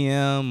a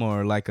DM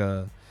or like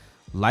a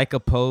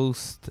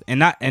post, and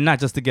not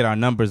just to get our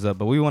numbers up,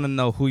 but we want to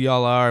know who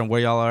y'all are and where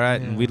y'all are at,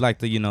 and Yeah. we'd like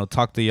to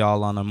talk to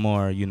y'all on a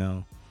more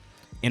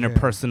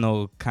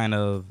interpersonal kind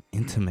of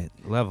intimate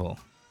level.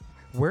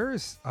 Where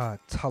is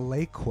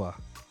Tahlequah,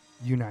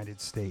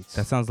 United States?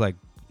 That sounds like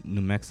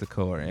New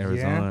Mexico or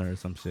Arizona or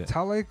some shit.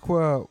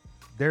 Tahlequah,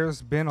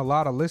 there's been a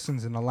lot of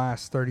listens in the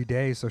last 30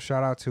 days, so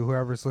shout out to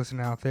whoever's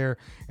listening out there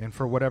and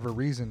for whatever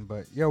reason.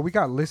 But we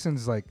got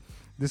listens like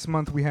this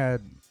month. We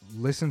had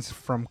listens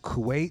from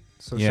Kuwait,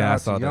 so Yeah, I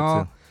shout saw out to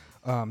that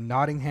y'all.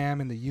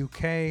 Nottingham in the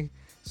UK.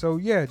 So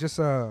just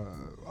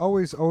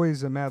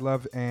always a mad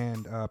love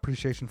and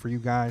appreciation for you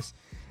guys.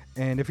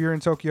 And if you're in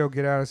Tokyo,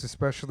 get at us,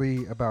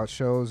 especially about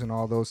shows and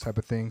all those type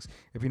of things.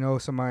 If you know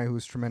somebody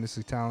who's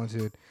tremendously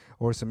talented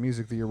or some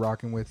music that you're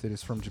rocking with that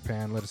is from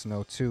Japan, let us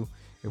know too.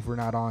 If we're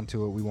not on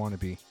to it, we want to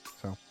be.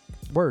 So,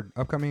 word,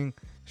 upcoming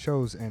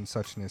shows and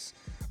suchness.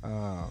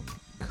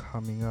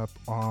 Coming up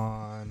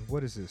on,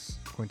 what is this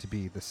going to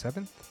be, the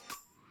 7th?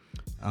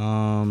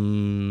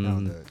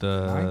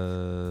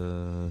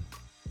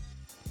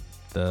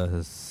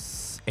 The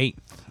 8th,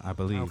 I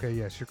believe. Okay,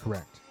 yes, you're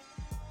correct.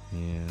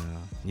 Yeah.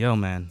 Yo,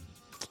 man.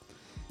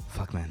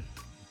 Fuck, man.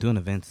 Doing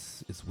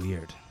events is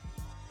weird.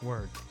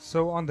 Word.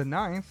 So on the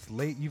 9th,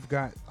 late, you've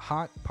got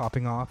Hot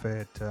popping off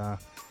at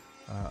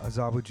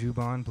Azabu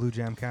Juban Blue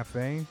Jam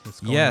Cafe. What's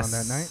going on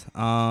that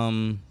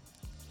night?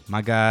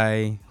 My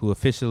guy who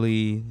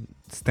officially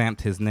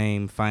stamped his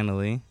name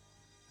finally,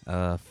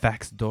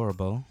 Fax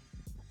Dorabo.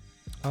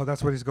 Oh,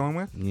 that's what he's going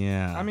with?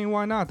 Yeah. I mean,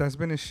 why not? That's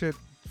been his shit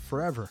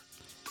forever,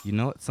 You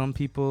know what? Some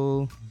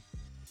people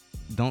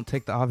don't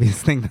take the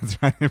obvious thing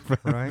that's right in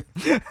front of right?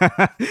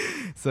 them.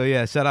 So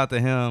yeah, shout out to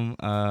him.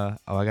 I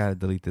gotta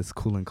delete this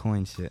Cool and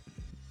Coin shit.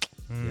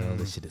 Yo,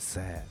 this shit is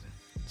sad.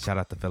 Shout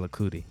out to Fela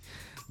Kuti.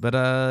 But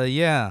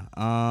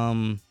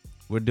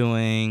we're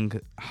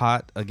doing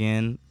Hot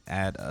again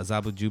at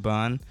Azabu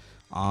Juban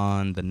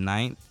on the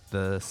 9th,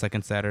 the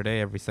second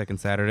Saturday, every second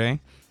Saturday.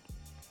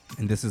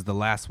 And this is the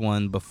last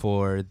one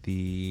before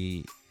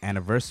the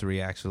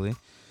anniversary, actually.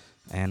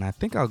 And I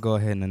think I'll go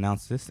ahead and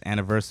announce this.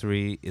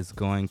 Anniversary is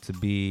going to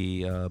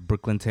be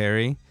Brooklyn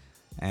Terry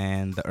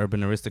and the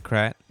Urban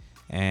Aristocrat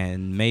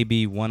and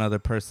maybe one other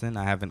person.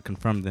 I haven't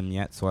confirmed them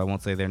yet, so I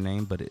won't say their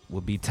name, but it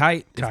will be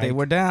tight if they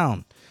were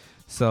down.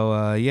 So,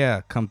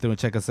 come through and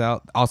check us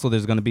out. Also,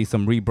 there's going to be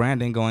some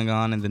rebranding going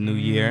on in the new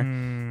year.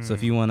 So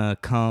if you want to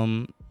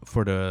come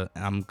for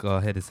I'm go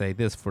ahead and say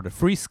this, for the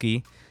free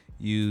ski,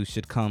 you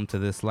should come to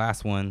this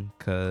last one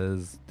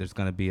because there's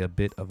going to be a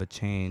bit of a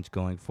change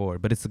going forward.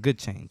 But it's a good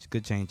change,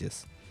 good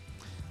changes.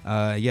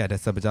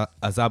 That's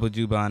Azabu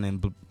Juban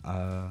and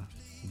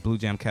Blue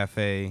Jam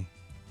Cafe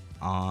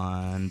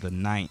on the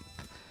 9th.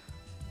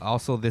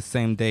 Also, this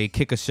same day,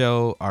 Kick a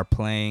Show are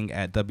playing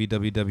at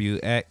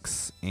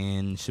WWWX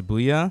in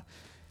Shibuya.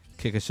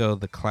 Kick a Show,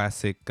 the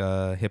classic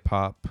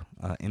hip-hop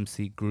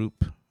MC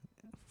group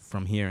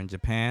from here in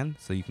Japan.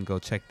 So you can go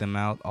check them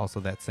out also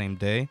that same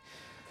day.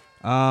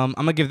 I'm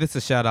going to give this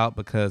a shout-out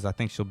because I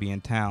think she'll be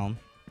in town.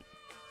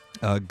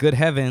 Good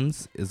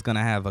Heavens is going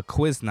to have a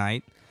quiz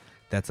night.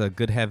 That's a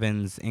Good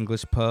Heavens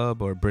English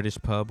pub or British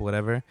pub,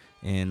 whatever,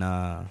 in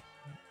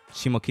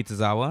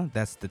Shimokitazawa.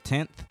 That's the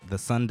 10th, the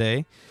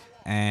Sunday.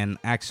 And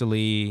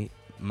actually,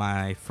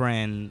 my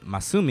friend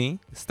Masumi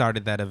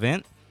started that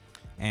event,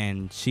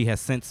 and she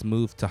has since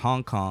moved to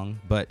Hong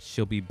Kong, but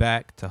she'll be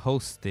back to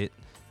host it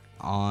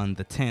on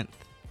the 10th.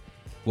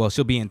 Well,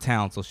 she'll be in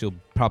town, so she'll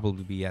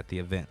probably be at the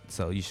event.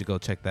 So you should go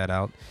check that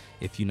out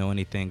if you know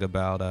anything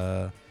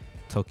about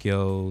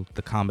Tokyo,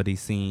 the comedy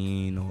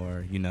scene,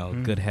 or,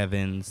 Good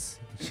Heavens.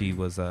 She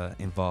was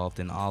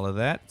involved in all of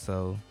that.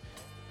 So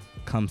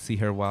come see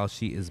her while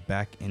she is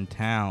back in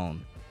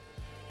town.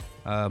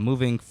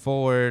 Moving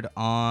forward,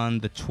 on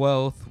the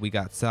 12th, we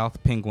got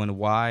South Penguin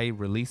Y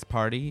release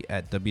party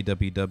at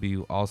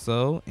WWW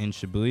also in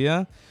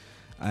Shibuya.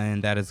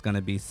 And that is going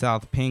to be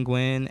South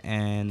Penguin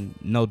and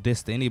no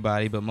diss to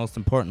anybody, but most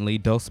importantly,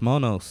 Dos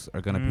Monos are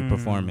going to be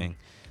performing.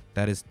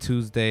 That is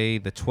Tuesday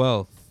the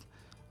 12th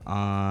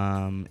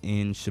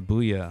in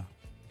Shibuya.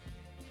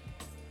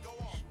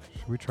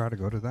 Should we try to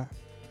go to that?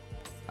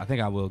 I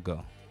think I will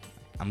go.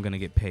 I'm going to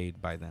get paid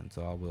by then,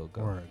 so I will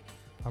go. Or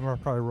I'm going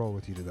to probably roll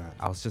with you to that.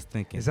 I was just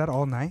thinking. Is that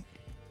all night?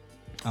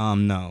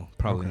 No,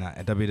 probably Okay. not.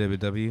 At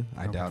WWW,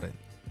 I Okay. doubt it.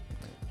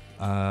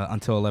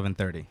 Until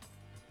 11:30.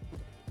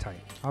 Tight.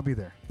 I'll be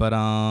there. But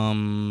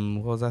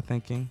what was I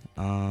thinking?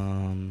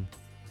 I'm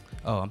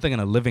thinking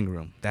of Living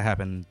Room. That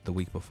happened the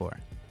week before.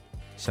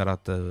 Shout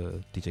out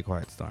to DJ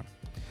Quiet Storm.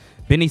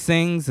 Benny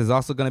Sings is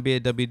also going to be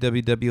at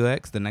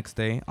WWWX the next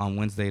day on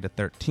Wednesday the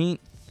 13th.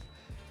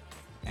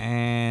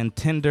 And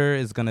Tinder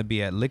is going to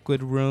be at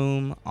Liquid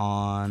Room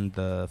on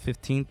the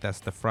 15th. That's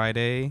the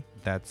Friday.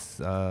 That's,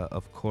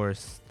 of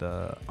course,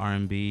 the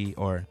R&B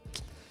or,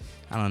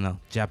 I don't know,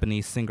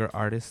 Japanese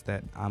singer-artist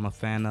that I'm a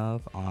fan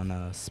of on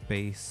not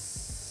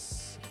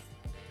Space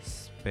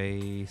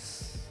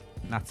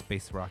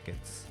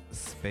Rockets,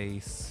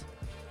 Space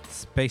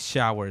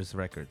Showers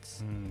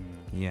Records.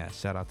 Yeah,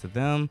 shout out to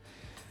them.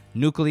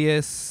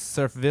 Nucleus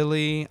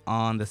Surfvilli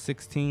on the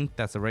 16th.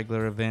 That's a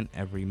regular event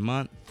every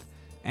month.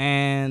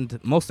 And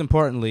most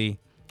importantly,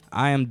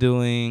 I am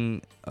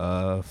doing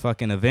a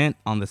fucking event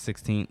on the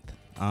 16th.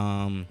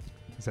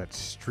 Is that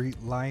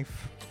Street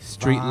Life?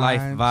 Street Life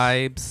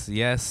Vibes,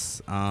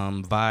 yes.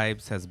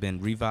 Vibes has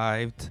been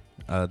revived.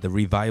 The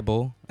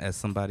revival, as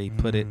somebody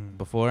put it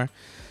before.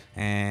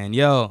 And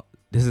yo,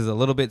 this is a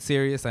little bit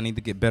serious. I need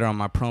to get better on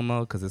my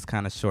promo because it's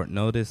kind of short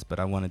notice, but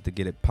I wanted to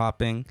get it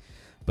popping.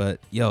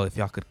 But yo, if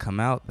y'all could come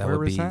out, that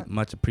would be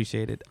much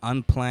appreciated.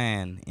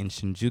 Unplanned in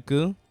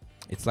Shinjuku.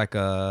 It's like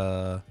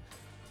a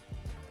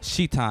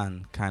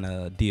Shitan kind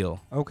of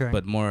deal. Okay.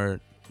 But more,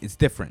 it's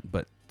different,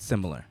 but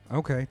similar.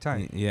 Okay,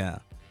 tight. Yeah.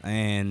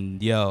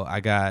 And yo,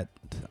 I got,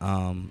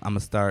 I'm going to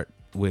start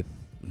with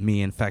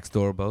me and Fax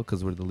Dorabo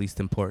because we're the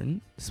least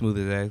important. Smooth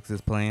as X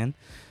is playing.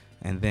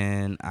 And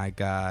then I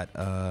got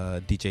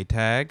DJ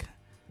Tag.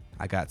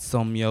 I got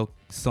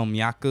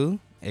Somyaku,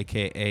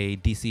 a.k.a.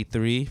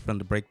 DC3 from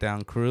the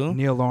Breakdown Crew.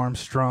 Neil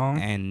Armstrong.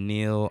 And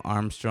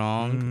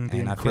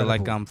I feel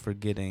like I'm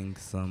forgetting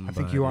somebody. I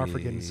think you are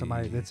forgetting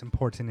somebody that's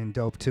important and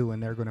dope, too,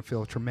 and they're going to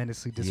feel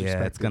tremendously disrespected.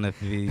 Yeah, it's going to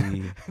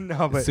be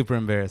but super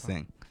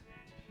embarrassing.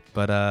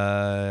 But,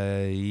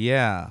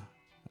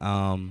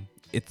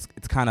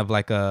 it's kind of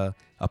like a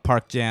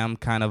park jam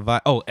kind of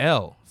vibe. Oh,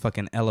 L,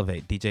 fucking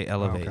Elevate, DJ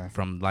Elevate okay.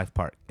 from Life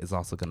Park is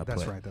also gonna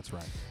That's play. right. That's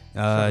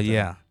right.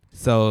 Yeah.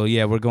 So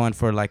yeah, we're going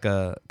for like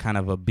a kind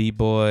of a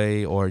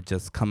b-boy or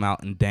just come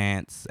out and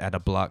dance at a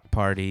block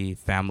party,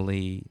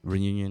 family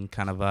reunion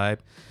kind of vibe.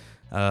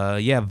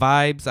 Yeah,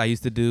 vibes I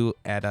used to do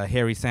at a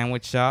Harry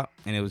Sandwich Shop,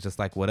 and it was just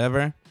like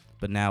whatever.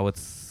 But now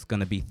it's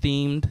gonna be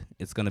themed.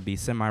 It's gonna be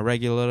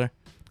semi-regular.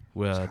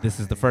 Well, this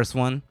is the first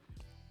one,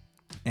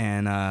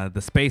 and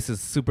the space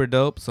is super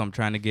dope. So I'm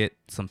trying to get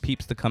some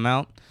peeps to come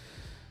out.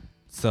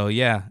 So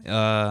yeah,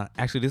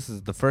 actually this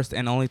is the first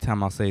and only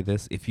time I'll say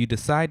this. If you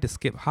decide to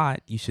skip hot,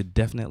 you should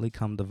definitely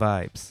come to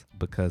Vibes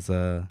because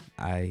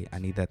I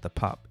need that to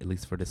pop, at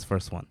least for this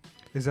first one.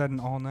 Is that an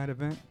all-night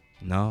event?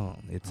 No,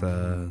 it's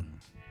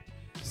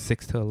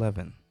 6 to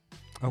 11.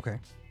 Okay.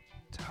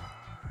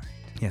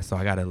 Yeah, so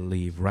I gotta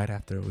leave right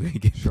after we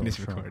get finished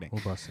recording.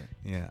 We'll bust it.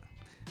 Yeah.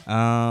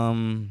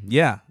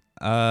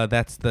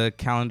 That's the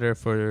calendar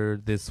for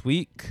this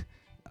week.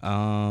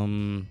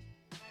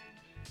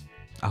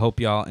 I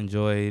hope y'all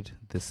enjoyed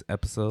this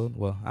episode.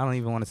 Well, I don't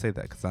even want to say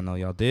that because I know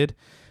y'all did.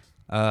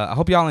 I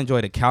hope y'all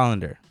enjoyed the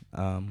calendar.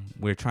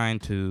 We're trying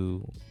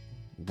to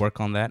work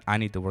on that. I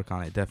need to work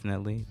on it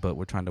definitely, but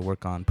we're trying to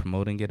work on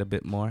promoting it a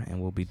bit more,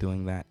 and we'll be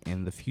doing that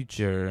in the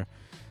future,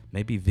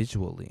 maybe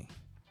visually.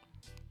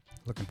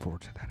 Looking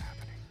forward to that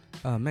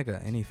happening.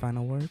 Mega, any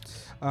final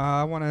words?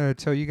 I want to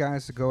tell you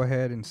guys to go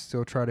ahead and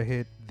still try to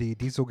hit the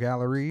Diesel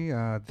Gallery,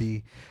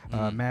 the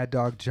Mad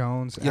Dog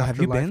Jones Yo, have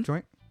you Afterlife been?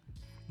 joint.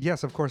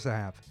 Yes, of course I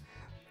have.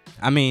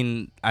 I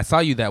mean, I saw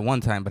you that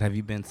one time, but have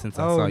you been since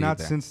I saw you there?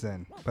 Not since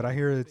then, but I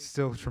hear it's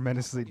still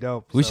tremendously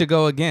dope. We so should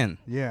go again.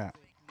 Yeah,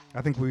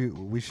 I think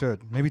we should.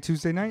 Maybe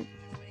Tuesday night?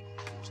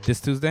 This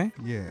Tuesday?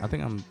 Yeah. I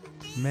think I'm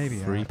maybe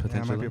free I might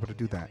potentially. be able to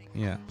do that.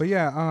 Yeah. But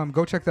yeah,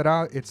 go check that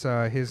out. It's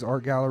his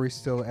art gallery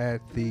still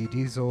at the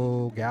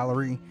Diesel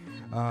Gallery,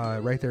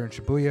 right there in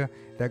Shibuya.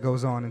 That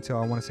goes on until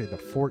I want to say the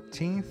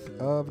 14th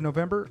of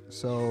November.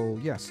 So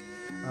yes,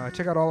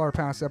 check out all our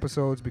past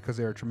episodes because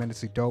they are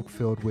tremendously dope,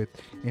 filled with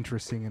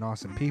interesting and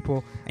awesome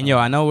people. And yo,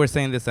 I know we're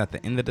saying this at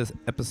the end of this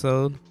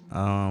episode,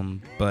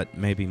 but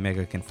maybe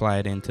Mega can fly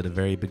it into the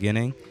very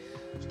beginning.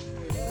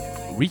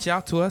 Reach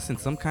out to us in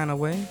some kind of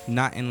way,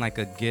 not in like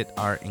a get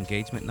our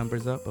engagement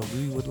numbers up, but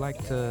we would like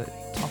to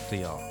talk to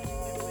y'all.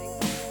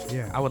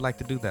 Yeah, I would like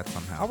to do that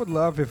somehow. I would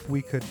love if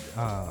we could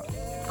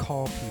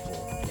call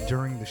people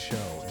during the show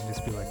and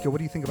just be like, yo, what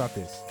do you think about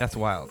this? That's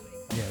wild.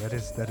 Yeah, that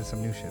is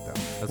some new shit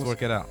though. Let's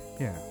work it out.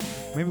 Yeah,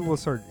 maybe we'll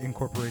start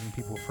incorporating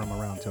people from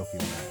around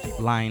Tokyo.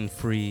 Line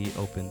free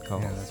open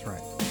calls. Yeah, that's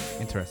right.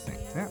 Interesting.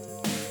 Yeah.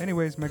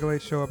 Anyways, Mega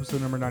Late Show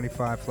episode number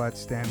 95, Flat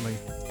Stanley.